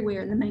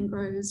everywhere in the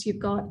mangroves. You've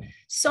got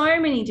so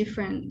many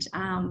different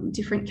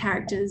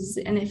characters.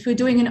 And if we're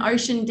doing an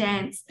ocean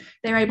dance,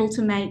 they're able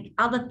to make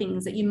other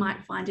things that you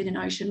might find in an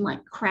ocean,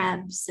 like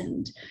crabs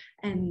and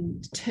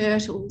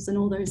turtles and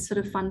all those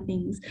sort of fun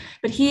things.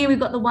 But here we've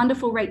got the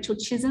wonderful Rachel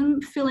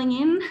Chisholm filling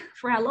in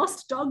for our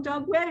lost dog.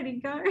 Where did he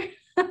go?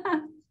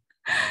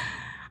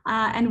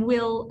 And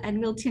Will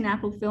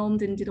Tinapple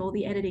filmed and did all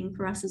the editing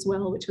for us as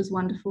well, which was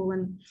wonderful.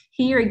 And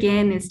here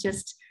again is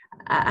just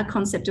a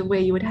concept of where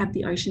you would have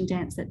the ocean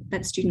dance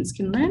that students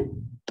can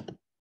learn.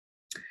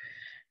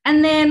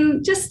 And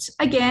then just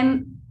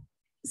again,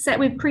 so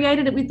we've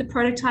created it with the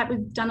prototype.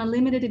 We've done a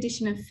limited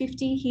edition of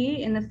 50 here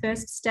in the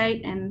first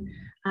state and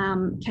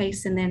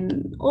case, and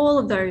then all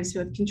of those who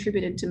have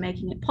contributed to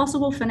making it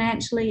possible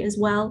financially as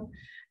well.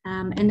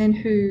 And then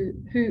who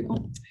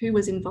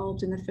was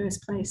involved in the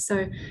first place.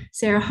 So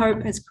Sarah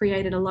Hope has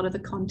created a lot of the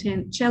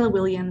content. Chella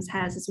Williams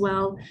has as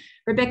well.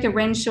 Rebecca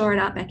Renshaw at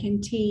Outback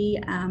NT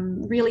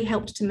really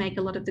helped to make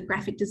a lot of the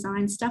graphic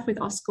design stuff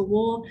with Oscar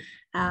War.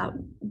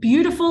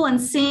 Beautiful and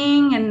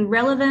seeing and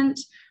relevant.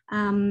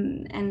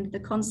 And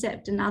the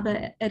concept and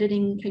other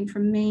editing came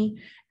from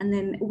me. And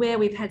then where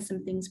we've had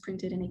some things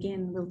printed, and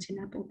again, Will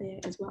Tinapple there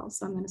as well.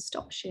 So I'm going to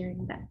stop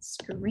sharing that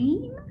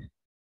screen.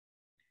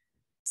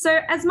 So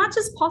as much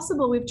as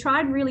possible, we've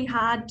tried really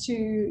hard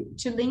to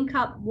link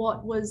up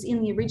what was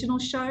in the original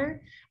show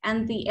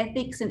and the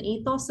ethics and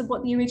ethos of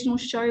what the original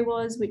show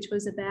was, which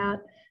was about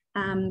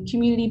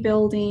community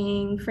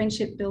building,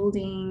 friendship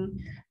building,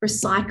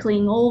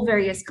 recycling, all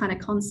various kind of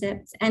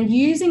concepts, and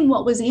using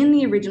what was in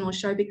the original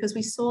show because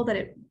we saw that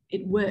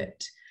it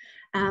worked.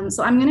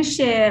 So I'm going to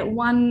share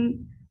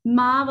one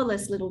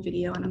marvelous little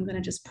video, and I'm going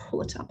to just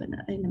pull it up in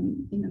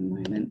a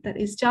moment, that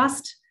is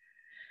just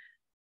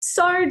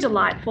so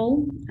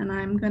delightful, and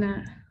I'm going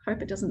to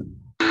hope it doesn't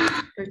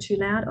go too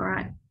loud. All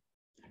right.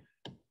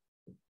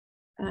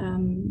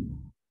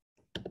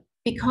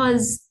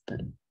 Because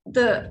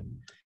the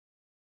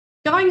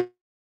going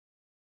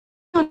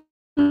on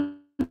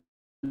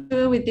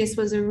with this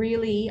was a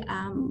really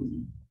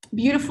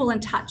beautiful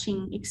and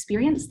touching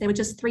experience. There were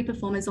just 3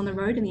 performers on the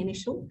road in the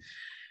initial.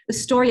 The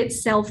story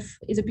itself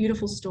is a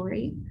beautiful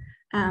story.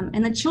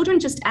 And the children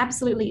just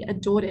absolutely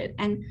adored it.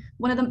 And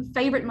one of the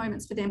favorite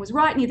moments for them was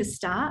right near the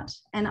start.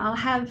 And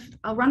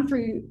I'll run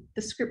through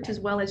the script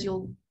as well as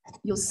you'll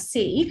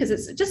see, because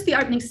it's just the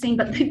opening scene,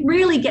 but it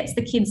really gets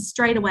the kids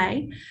straight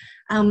away.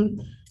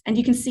 And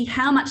you can see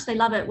how much they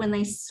love it when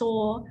they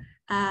saw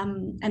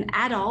an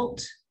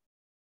adult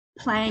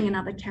playing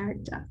another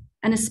character,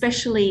 and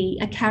especially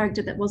a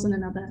character that wasn't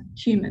another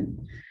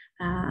human.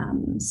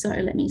 So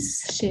let me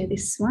share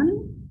this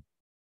one.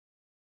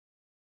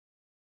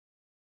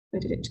 Where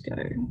did it go?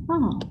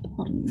 Oh,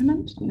 hold on a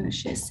moment. I'm going to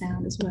share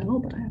sound as well,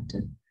 but I have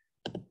to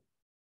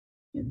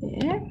go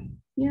there.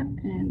 Yeah,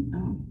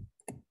 and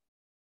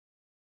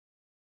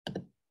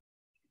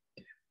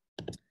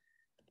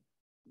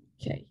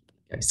okay,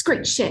 go.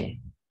 Screen share.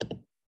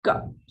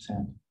 Go.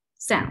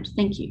 Sound.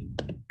 Thank you.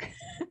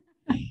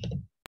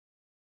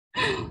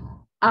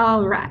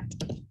 All right.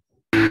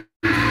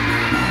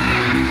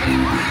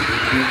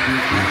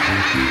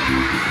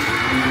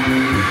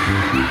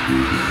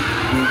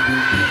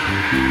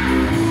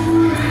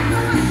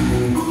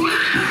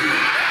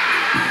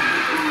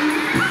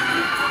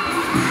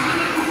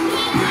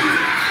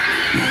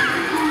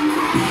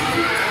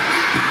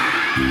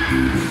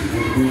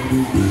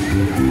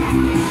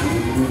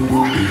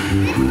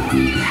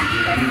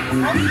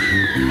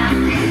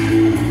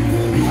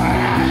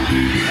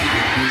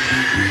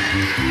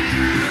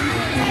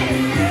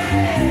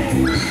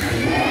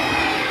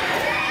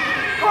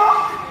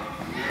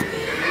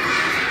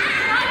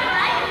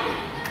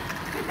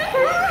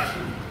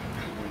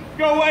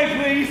 Go away,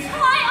 please.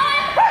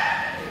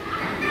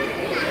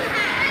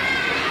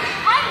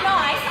 I'm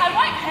nice. I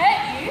won't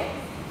hurt you.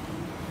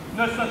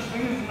 No such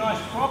thing as a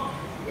nice prop.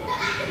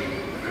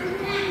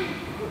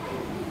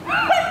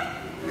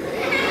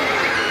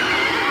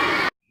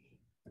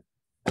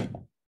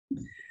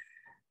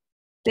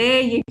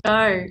 There you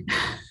go.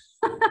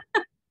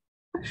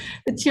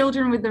 The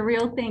children with the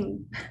real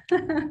thing.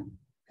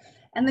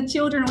 And the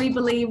children, we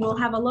believe, will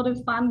have a lot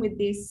of fun with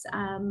this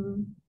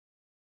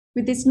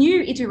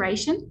new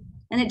iteration.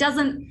 And it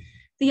doesn't,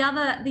 the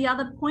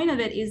other point of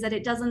it is that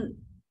it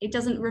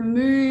doesn't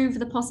remove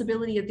the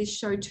possibility of this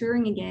show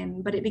touring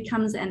again, but it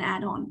becomes an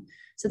add-on.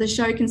 So the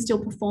show can still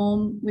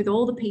perform with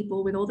all the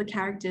people, with all the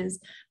characters,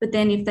 but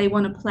then if they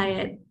want to play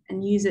it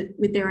and use it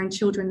with their own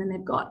children, then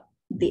they've got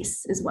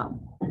this as well.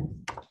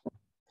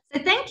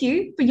 So thank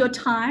you for your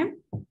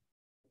time.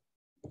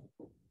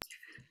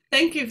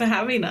 Thank you for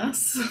having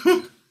us.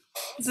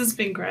 This has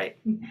been great.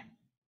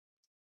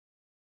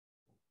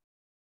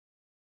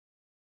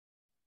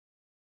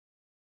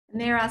 And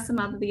there are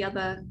some the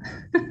other.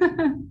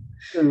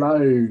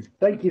 Hello,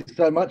 thank you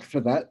so much for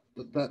that.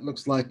 That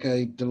looks like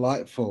a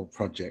delightful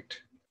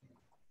project.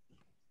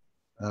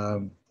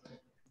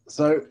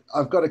 So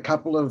I've got a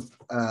couple of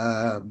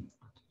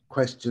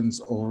questions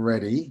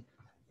already.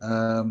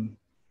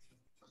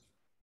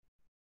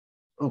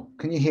 Oh,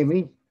 can you hear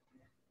me?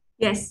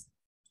 Yes.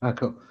 Ah,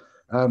 cool.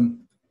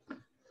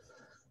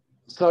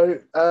 So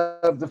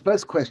the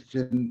first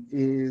question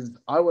is,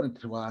 I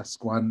wanted to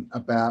ask one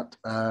about,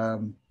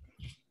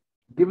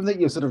 given that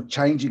you're sort of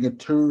changing a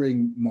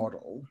touring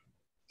model,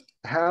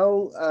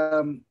 how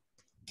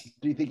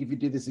do you think if you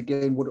did this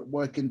again, would it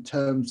work in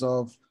terms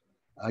of,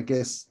 I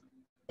guess,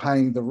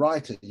 paying the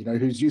writer, you know,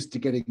 who's used to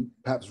getting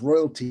perhaps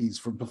royalties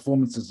from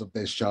performances of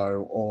their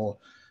show, or,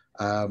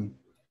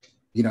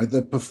 you know,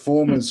 the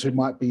performers who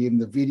might be in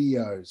the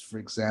videos, for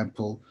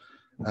example,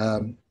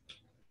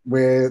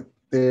 where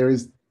there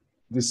is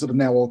this sort of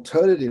now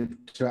alternative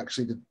to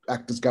actually the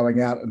actors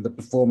going out and the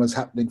performers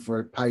happening for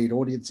a paid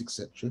audience,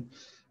 etc.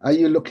 Are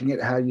you looking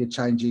at how you're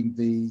changing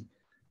the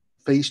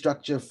fee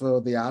structure for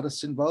the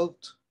artists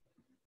involved?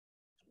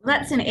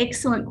 That's an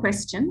excellent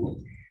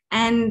question.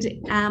 And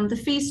the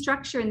fee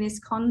structure in this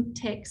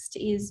context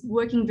is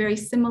working very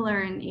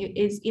similar, and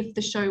is if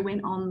the show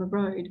went on the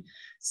road.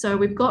 So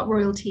we've got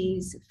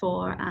royalties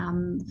for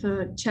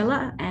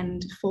Chella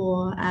and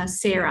for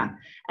Sarah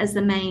as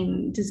the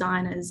main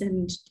designers,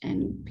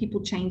 and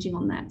people changing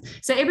on that.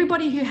 So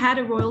everybody who had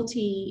a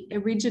royalty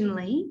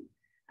originally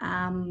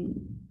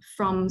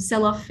from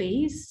sell-off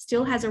fees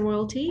still has a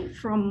royalty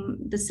from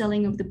the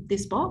selling of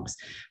this box,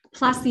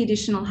 plus the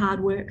additional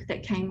hard work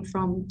that came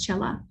from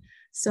Chella.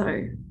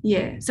 So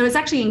yeah, so it's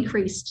actually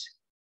increased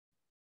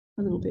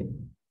a little bit.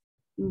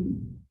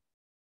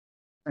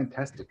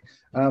 Fantastic.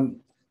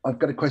 I've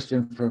got a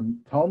question from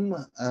Tom,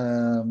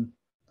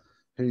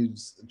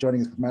 who's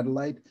joining us from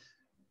Adelaide,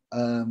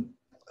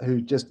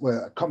 who just,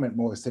 well, a comment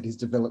more said he's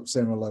developed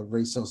similar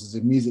resources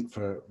in music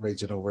for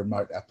regional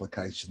remote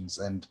applications,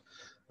 and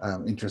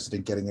interested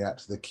in getting it out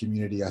to the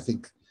community. I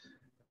think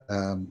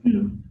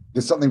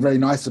there's something very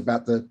nice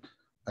about the,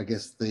 I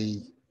guess,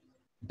 the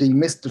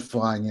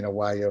demystifying in a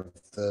way of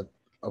the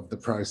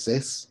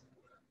process,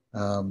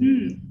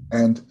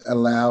 and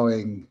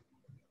allowing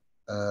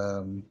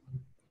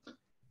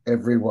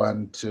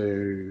everyone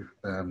to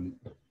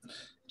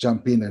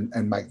jump in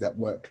and make that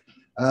work.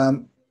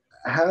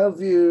 Has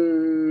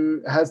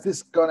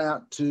this gone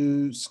out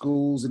to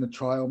schools in a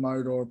trial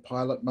mode or a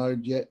pilot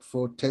mode yet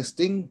for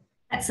testing?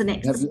 That's the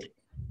next.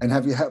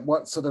 Have you had,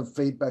 what sort of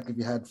feedback have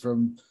you had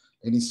from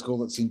any school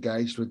that's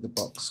engaged with the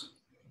box?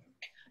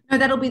 No,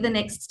 that'll be the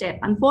next step.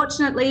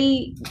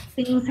 Unfortunately,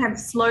 things have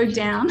slowed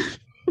down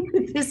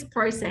with this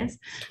process,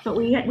 but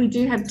we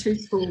do have 2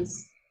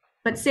 schools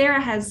But Sarah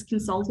has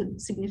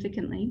consulted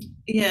significantly.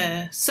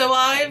 Yeah, so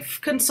I've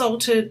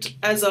consulted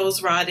as I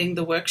was writing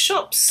the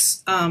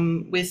workshops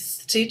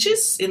with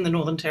teachers in the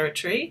Northern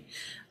Territory,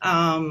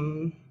 at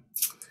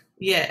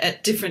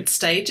different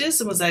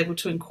stages, and was able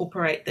to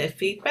incorporate their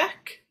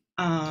feedback.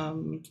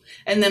 And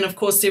then, of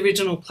course, the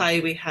original play,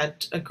 we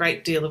had a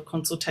great deal of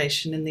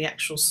consultation in the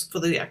actual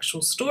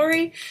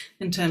story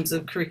in terms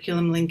of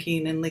curriculum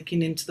linking and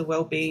linking into the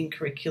wellbeing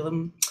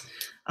curriculum,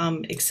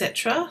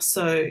 etc.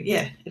 So,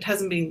 yeah, it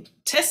hasn't been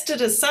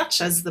tested as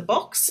such as the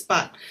box,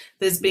 but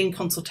there's been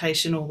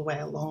consultation all the way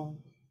along.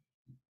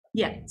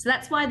 Yeah, so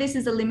that's why this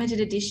is a limited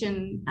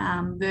edition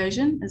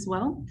version as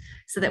well,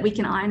 so that we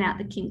can iron out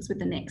the kinks with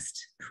the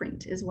next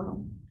print as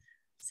well.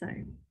 So.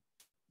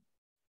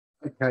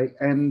 Okay,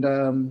 and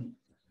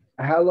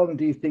how long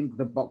do you think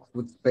the box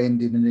would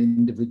spend in an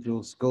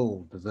individual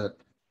school? Does it?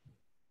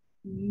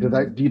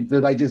 Do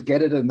they just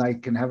get it and they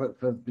can have it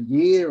for the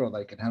year, or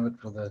they can have it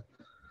for the?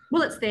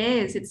 Well, it's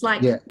theirs. It's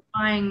like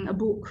buying a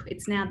book.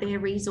 It's now their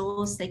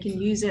resource. They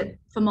can use it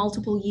for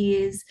multiple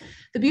years.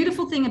 The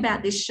beautiful thing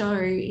about this show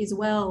as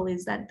well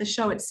is that the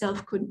show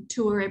itself could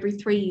tour every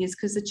 3 years,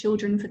 because the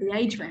children for the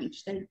age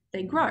range,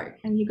 they grow,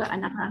 and you've got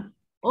another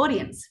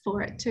audience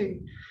for it too.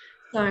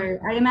 So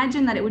I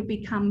imagine that it would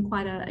become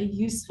quite a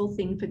useful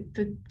thing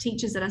for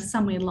teachers that are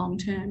somewhere long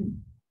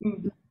term.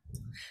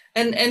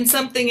 And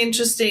something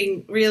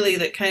interesting really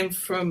that came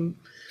from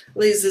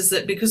Liz is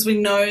that because we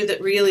know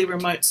that really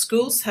remote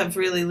schools have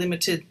really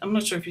limited, I'm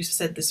not sure if you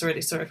said this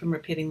already, sorry if I'm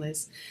repeating,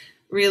 Liz,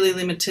 really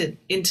limited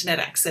internet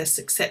access,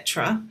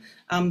 etc.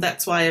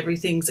 That's why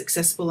everything's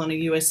accessible on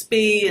a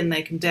USB, and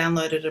they can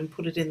download it and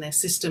put it in their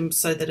system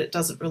so that it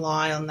doesn't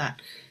rely on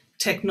that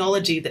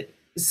technology that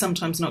is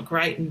sometimes not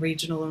great in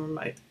regional and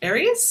remote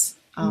areas.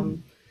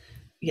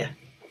 Yeah.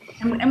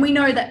 And we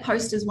know that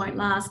posters won't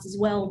last as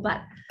well,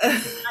 but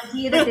the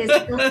idea that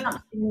there's still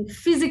something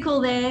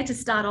physical there to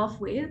start off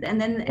with, and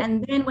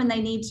then when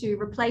they need to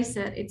replace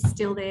it, it's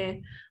still there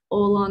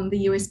all on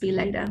the USB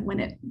later when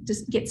it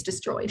just gets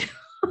destroyed.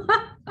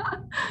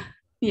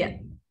 Yeah.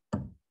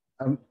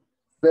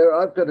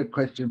 Sarah, I've got a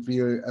question for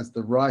you as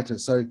the writer.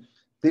 So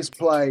this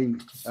play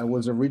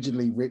was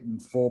originally written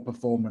for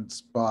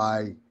performance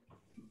by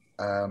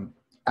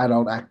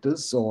adult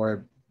actors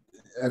or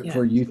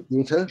for youth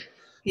theatre.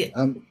 Yeah.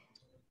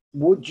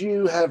 Would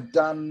you have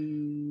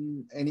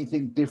done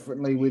anything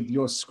differently with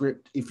your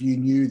script if you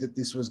knew that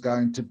this was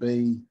going to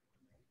be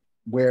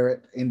where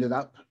it ended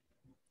up?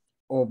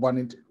 Or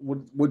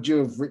would you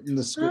have written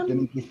the script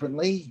any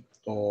differently?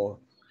 Or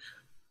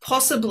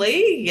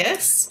possibly,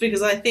 yes,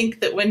 because I think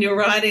that when you're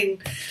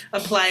writing a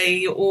play,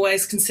 you're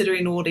always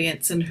considering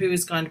audience and who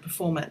is going to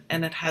perform it,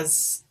 and it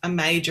has a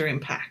major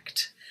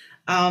impact.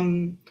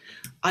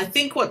 I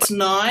think what's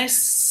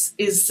nice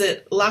is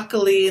that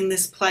luckily in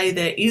this play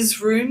there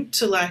is room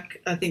to,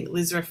 like I think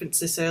Liz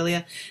referenced this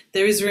earlier,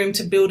 there is room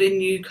to build in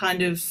new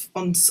kind of,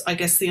 I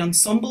guess, the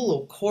ensemble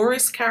or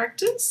chorus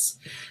characters.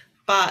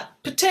 But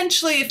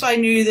potentially if I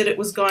knew that it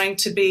was going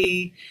to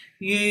be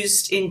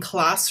used in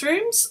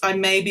classrooms, I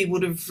maybe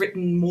would have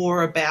written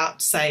more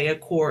about, say, a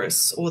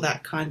chorus or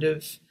that kind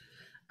of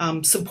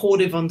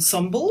supportive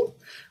ensemble.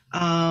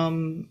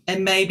 And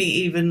maybe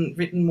even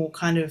written more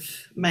kind of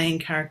main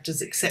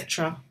characters,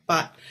 etc.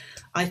 But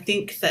I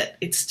think that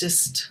it's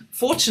just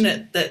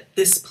fortunate that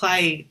this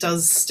play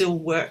does still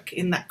work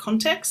in that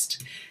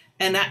context,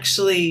 and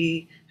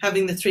actually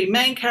having the three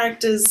main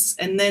characters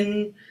and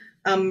then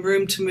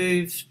room to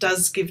move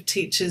does give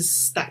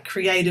teachers that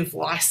creative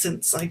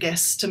license, I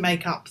guess, to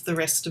make up the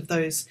rest of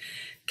those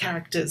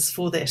characters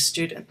for their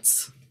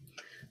students.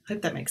 I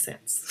hope that makes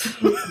sense.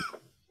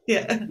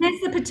 Yeah.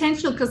 There's the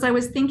potential, because I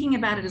was thinking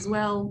about it as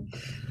well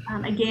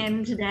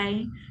again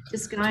today,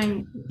 just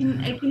going,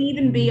 it can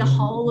even be a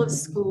whole of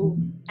school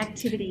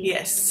activity.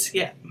 Yes,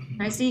 yeah. You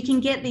know, so you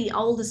can get the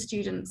older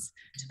students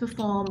to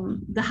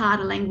perform the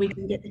harder language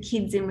and get the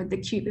kids in with the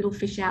cute little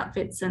fish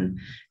outfits and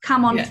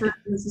come on through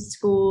as a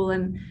school.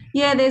 And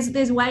yeah,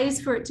 there's ways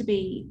for it to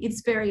be,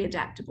 it's very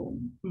adaptable.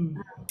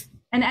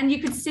 And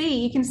you can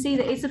see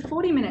that it's a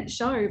 40-minute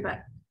show,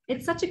 but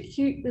it's such a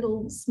cute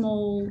little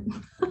small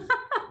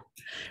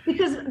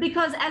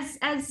because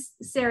as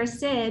Sarah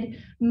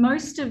said,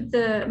 most of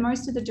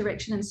the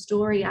direction and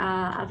story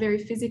are very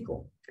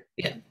physical.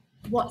 Yeah.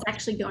 What's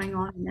actually going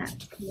on in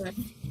that work.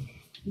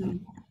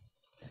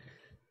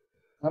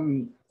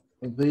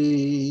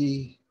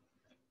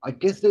 I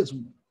guess there's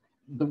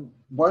the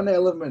one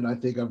element I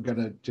think I'm going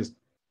to just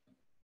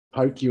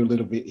poke you a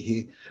little bit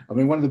here. I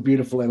mean, one of the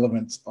beautiful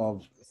elements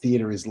of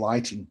theatre is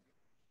lighting.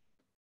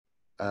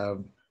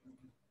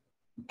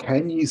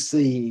 Can you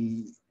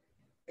see,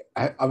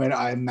 I mean,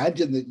 I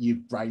imagine that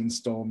you've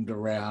brainstormed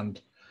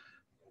around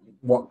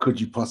what could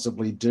you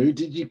possibly do.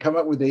 Did you come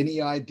up with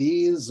any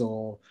ideas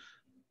or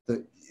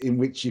that in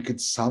which you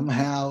could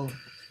somehow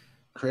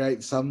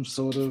create some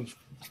sort of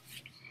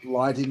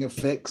lighting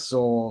effects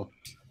or,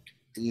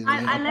 you know?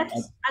 I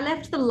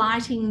left the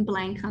lighting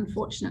blank,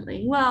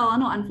 unfortunately. Well,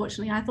 not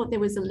unfortunately, I thought there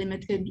was a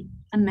limited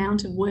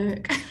amount of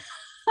work.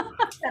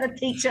 that a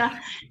teacher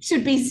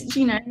should be,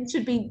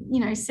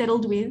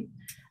 settled with.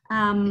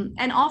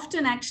 And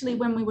often actually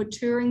when we were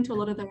touring to a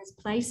lot of those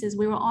places,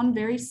 we were on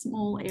very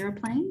small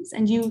airplanes,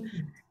 and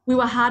we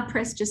were hard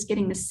pressed just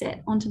getting the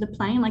set onto the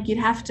plane. Like you'd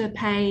have to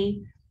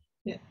pay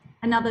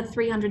another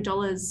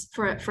 $300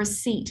 for a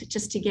seat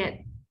just to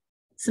get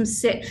some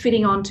set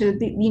fitting onto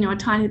a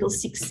tiny little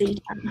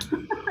 6-seater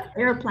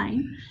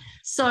airplane.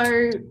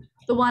 So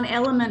the one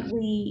element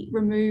we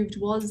removed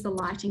was the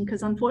lighting,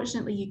 because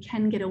unfortunately you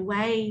can get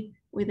away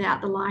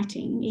without the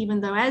lighting,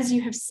 even though, as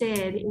you have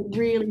said, it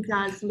really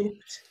does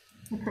lift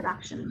the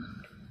production.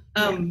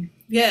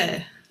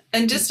 Yeah.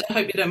 And just, I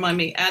hope you don't mind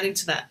me adding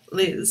to that,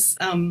 Liz,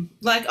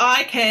 like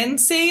I can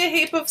see a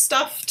heap of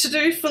stuff to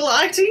do for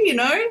lighting,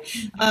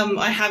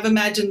 I have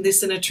imagined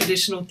this in a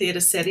traditional theatre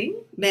setting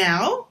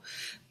now,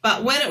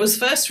 but when it was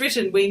first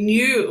written, we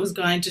knew it was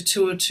going to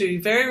tour to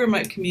very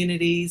remote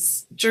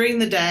communities during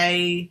the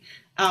day,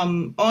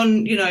 on,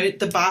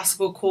 the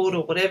basketball court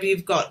or whatever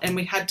you've got, and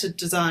we had to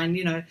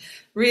design,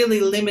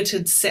 really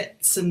limited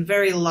sets and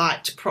very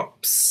light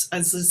props,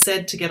 as I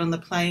said, to get on the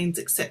planes,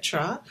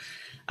 etc.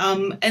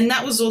 And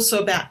that was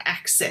also about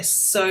access.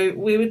 So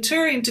we were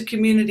touring to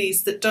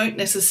communities that don't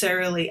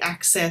necessarily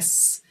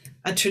access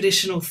a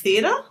traditional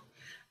theatre.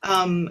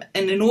 And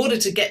in order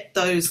to get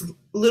those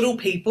little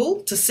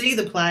people to see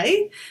the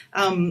play,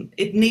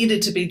 it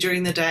needed to be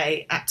during the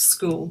day at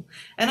school.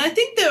 And I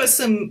think there were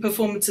some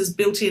performances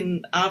built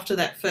in after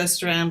that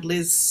first round,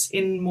 Liz,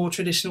 in more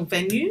traditional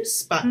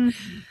venues. But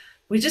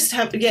we just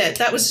have,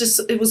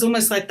 it was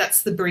almost like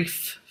that's the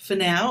brief for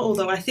now,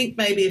 although I think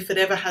maybe if it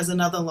ever has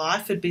another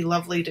life, it'd be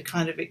lovely to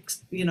kind of,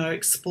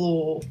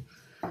 explore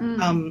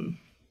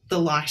the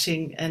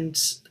lighting and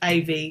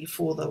AV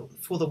for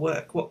the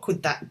work. What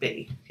could that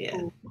be? Yeah,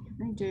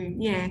 they do.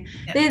 Yeah,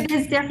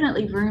 there's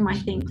definitely room, I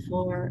think,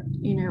 for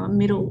a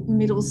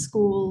middle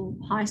school,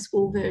 high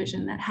school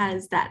version that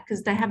has that,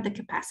 because they have the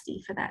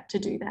capacity for that, to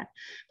do that.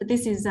 But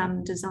this is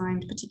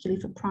designed particularly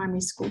for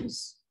primary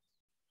schools,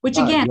 which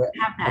again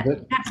have that.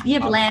 You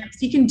have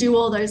lamps, you can do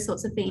all those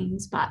sorts of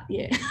things, but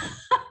yeah.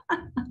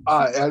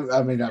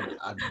 I mean,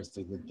 I'm just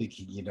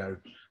thinking,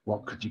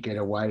 what could you get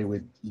away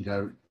with,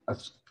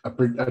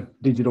 a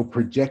digital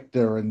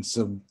projector and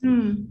some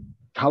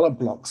color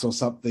blocks or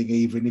something,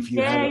 even if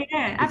you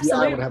absolutely.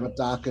 You're able to have a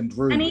darkened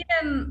room.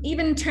 And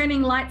even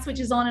turning light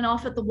switches on and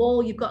off at the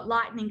wall, you've got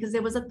lightning because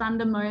there was a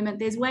thunder moment.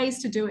 There's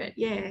ways to do it.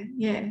 Yeah.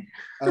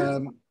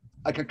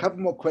 Like a couple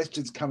more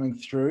questions coming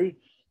through.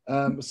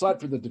 Aside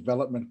from the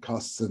development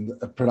costs and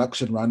a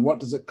production run, what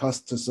does it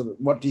cost to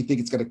what do you think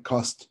it's going to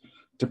cost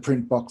to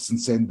print box and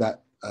send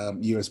that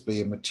USB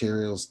and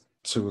materials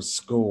to a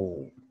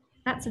school?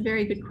 That's a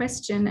very good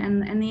question.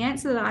 And the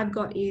answer that I've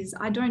got is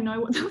I don't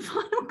know what the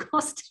final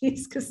cost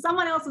is, because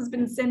someone else has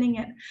been sending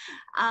it.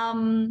 I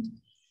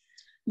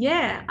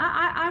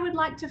would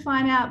like to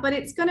find out, but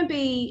it's going to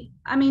be,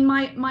 I mean,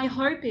 my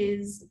hope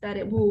is that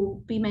it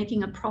will be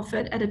making a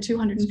profit at a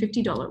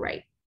 $250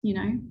 rate,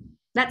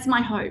 that's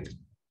my hope.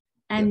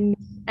 And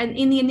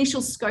in the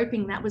initial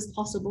scoping, that was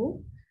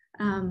possible.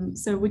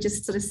 So we'll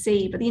just sort of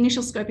see, but the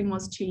initial scoping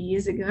was 2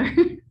 years ago.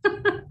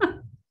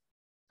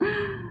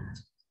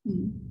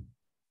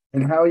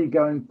 And how are you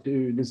going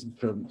to, this is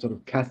from sort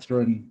of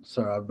Catherine,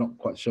 sorry, I'm not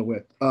quite sure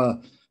where,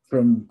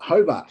 from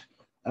Hobart,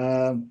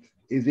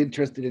 is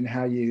interested in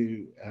how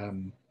you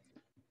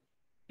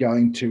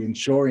going to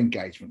ensure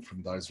engagement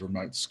from those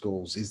remote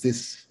schools. Is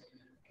this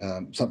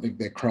something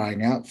they're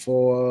crying out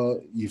for?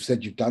 You've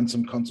said you've done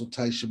some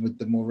consultation with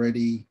them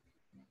already.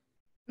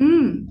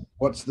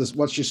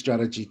 What's your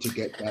strategy to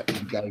get that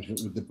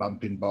engagement with the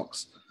bump in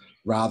box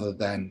rather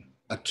than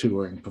a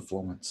touring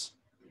performance?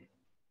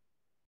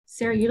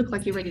 Sarah, you look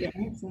like you're ready to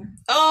answer.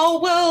 Oh,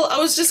 well, I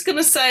was just going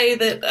to say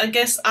that I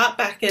guess Art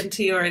Back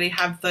NT already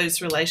have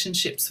those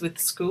relationships with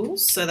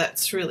schools, so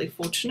that's really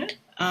fortunate.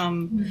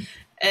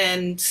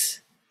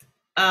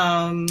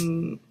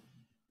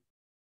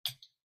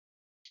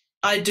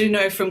 I do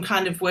know from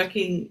kind of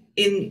working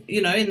in,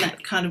 in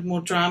that kind of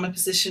more drama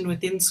position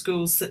within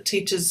schools that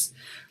teachers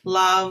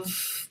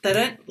they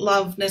don't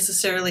love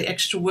necessarily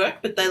extra work,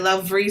 but they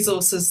love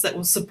resources that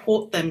will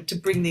support them to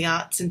bring the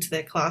arts into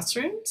their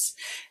classrooms,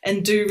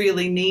 and do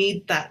really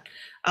need that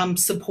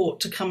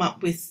support to come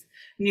up with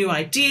new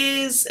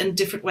ideas and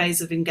different ways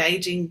of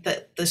engaging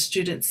the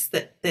students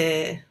that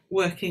they're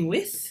working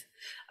with.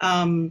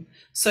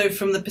 So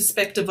from the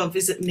perspective of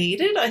is it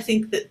needed, I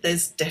think that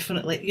there's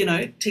definitely,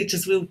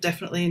 teachers will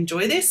definitely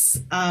enjoy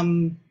this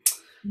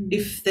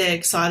if they're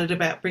excited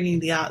about bringing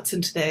the arts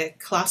into their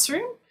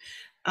classroom.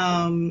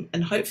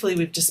 And hopefully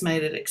we've just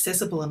made it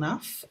accessible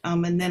enough.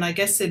 And then I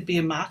guess there'd be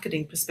a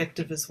marketing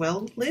perspective as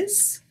well,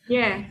 Liz.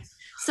 Yeah.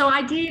 So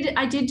I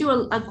did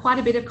do quite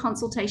a bit of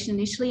consultation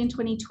initially in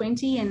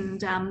 2020,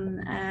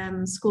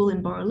 and school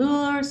in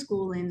Borroloola,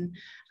 school in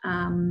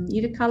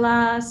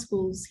Utakalla,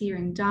 schools here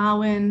in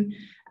Darwin,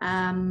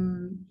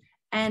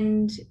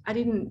 and I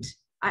didn't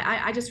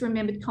I just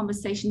remembered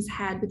conversations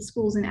had with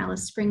schools in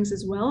Alice Springs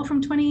as well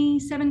from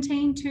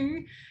 2017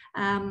 too.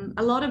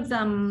 A lot of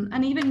them,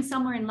 and even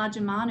somewhere in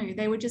Lajamanu,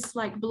 they were just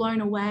like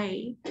blown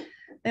away.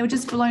 They were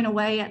just blown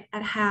away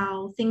at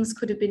how things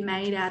could have been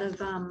made out of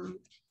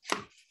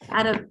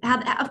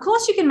how, of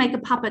course you can make a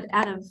puppet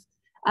out of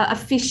a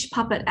fish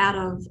puppet out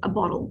of a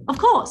bottle. Of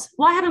course.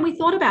 Why haven't we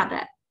thought about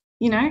that?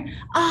 You know,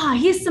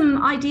 here's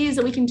some ideas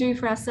that we can do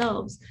for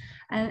ourselves.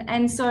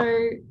 And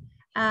so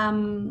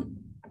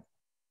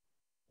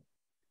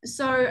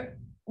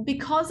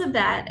because of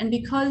that, and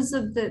because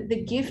of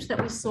the gift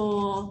that we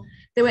saw,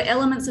 there were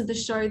elements of the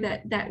show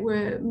that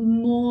were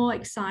more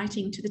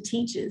exciting to the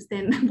teachers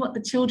than what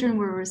the children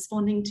were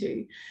responding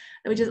to.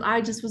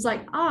 I just was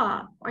like,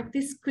 like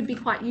this could be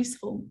quite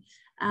useful.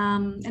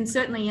 And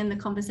certainly in the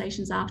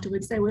conversations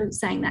afterwards, they were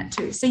saying that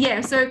too. So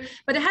yeah,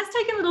 but it has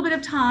taken a little bit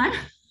of time.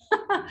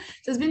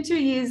 So it's been 2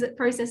 years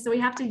process. So we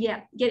have to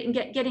get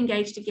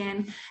engaged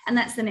again, and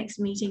that's the next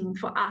meeting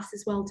for us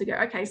as well, to go,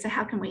 okay, so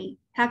how can we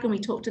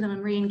talk to them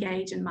and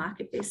re-engage and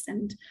market this,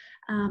 and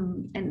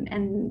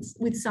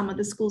with some of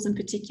the schools in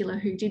particular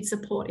who did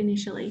support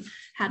initially,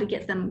 how to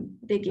get them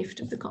their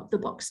gift of the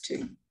box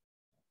too.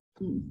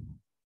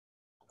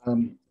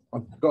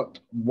 I've got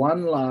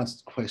one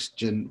last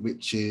question,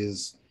 which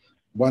is,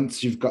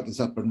 once you've got this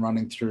up and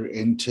running through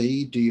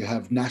NT, do you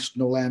have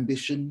national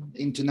ambition,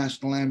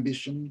 international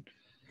ambition?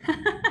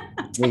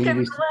 Will you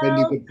be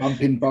spending the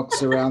bumping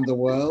box around the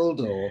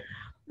world, or?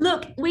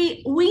 Look,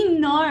 we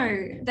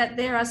know that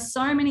there are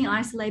so many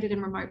isolated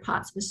and remote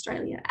parts of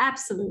Australia.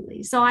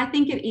 Absolutely. So I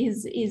think it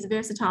is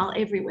versatile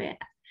everywhere.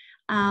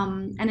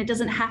 And it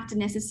doesn't have to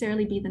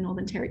necessarily be the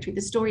Northern Territory.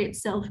 The story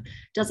itself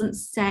doesn't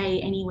say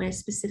anywhere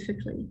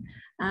specifically.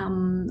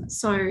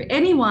 So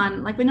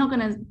anyone, like, we're not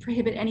going to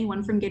prohibit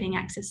anyone from getting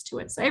access to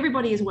it. So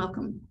everybody is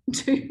welcome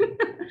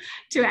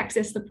to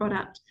access the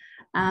product.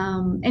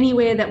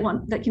 Anywhere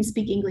that can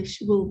speak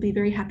English will be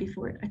very happy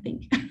for it, I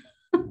think.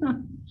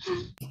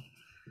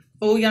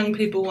 All young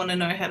people want to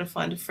know how to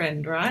find a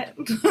friend, right?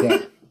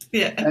 Yeah.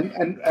 Yeah.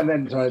 And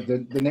then sorry,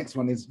 the next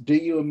one is, do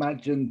you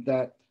imagine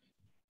that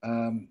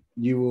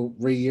you will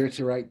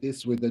reiterate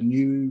this with a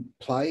new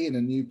play and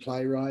a new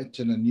playwright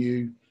and a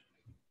new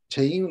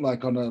team,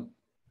 like on a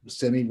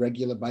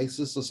semi-regular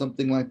basis or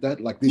something like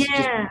that? Like this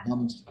just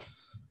becomes...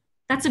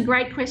 That's a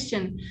great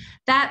question.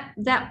 That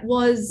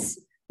was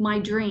my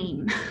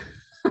dream.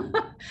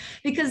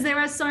 Because there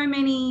are so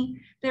many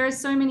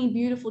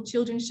beautiful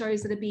children's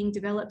shows that are being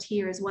developed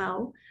here as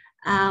well.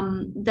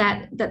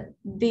 That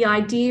the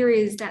idea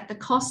is that the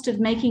cost of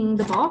making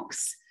the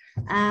box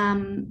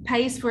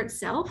pays for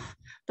itself.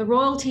 The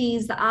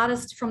royalties, the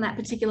artists from that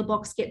particular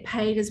box get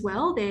paid as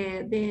well,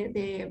 their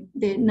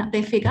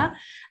figure.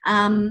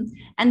 And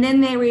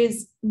then there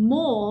is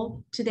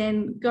more to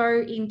then go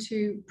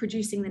into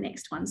producing the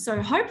next one.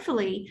 So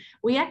hopefully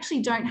we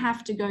actually don't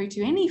have to go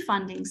to any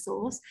funding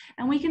source,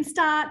 and we can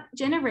start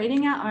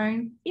generating our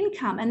own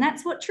income. And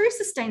that's what true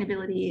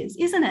sustainability is,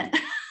 isn't it?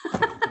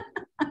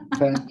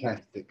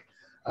 Fantastic.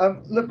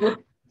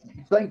 Look,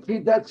 thank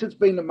you. That's just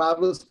been a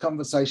marvelous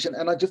conversation.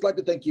 And I'd just like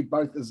to thank you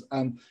both as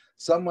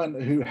someone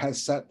who has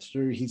sat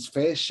through his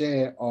fair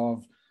share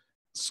of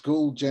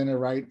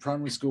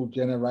primary school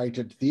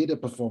generated theatre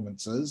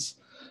performances,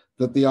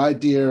 that the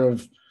idea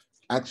of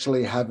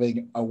actually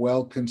having a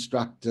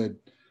well-constructed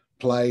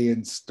play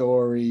and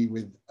story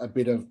with a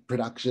bit of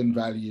production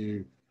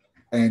value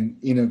and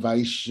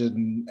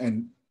innovation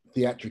and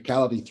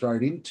theatricality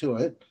thrown into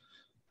it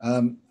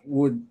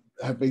would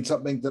have been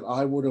something that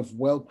I would have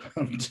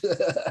welcomed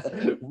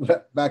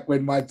back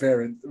when my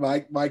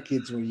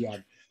kids were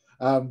young.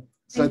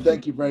 So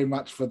thank you very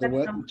much for the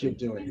work that you're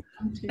doing.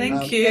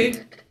 Thank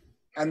you.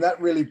 And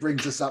that really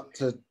brings us up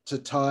to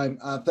time.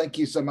 Thank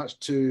you so much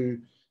to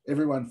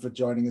everyone for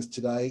joining us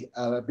today.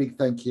 A big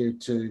thank you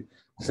to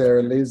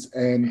Sarah Liz,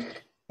 and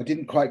I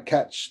didn't quite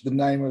catch the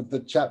name of the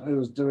chap who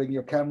was doing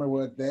your camera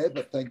work there,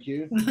 but thank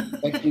you.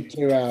 Thank you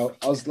to our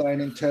Auslan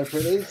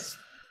interpreters,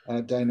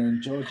 Dana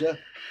and Georgia.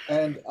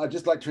 And I'd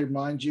just like to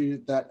remind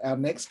you that our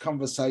next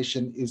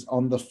conversation is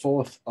on the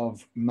 4th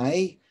of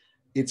May.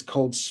 It's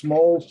called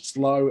Small,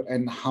 Slow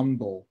and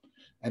Humble,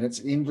 and it's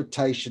an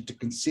invitation to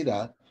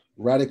consider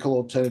radical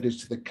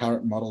alternatives to the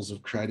current models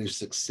of creative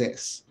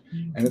success.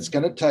 And it's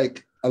going to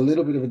take a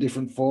little bit of a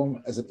different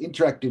form as an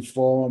interactive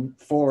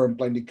forum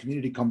blending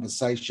community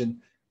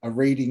conversation, a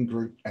reading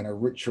group and a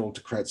ritual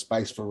to create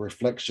space for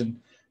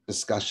reflection,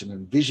 discussion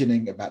and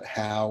visioning about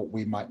how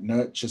we might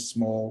nurture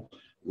small,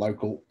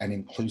 local and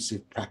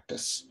inclusive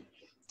practice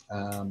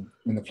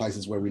in the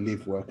places where we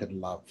live, work and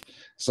love.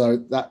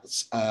 So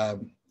that's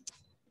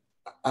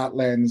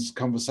Artland's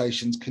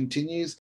Conversations continues.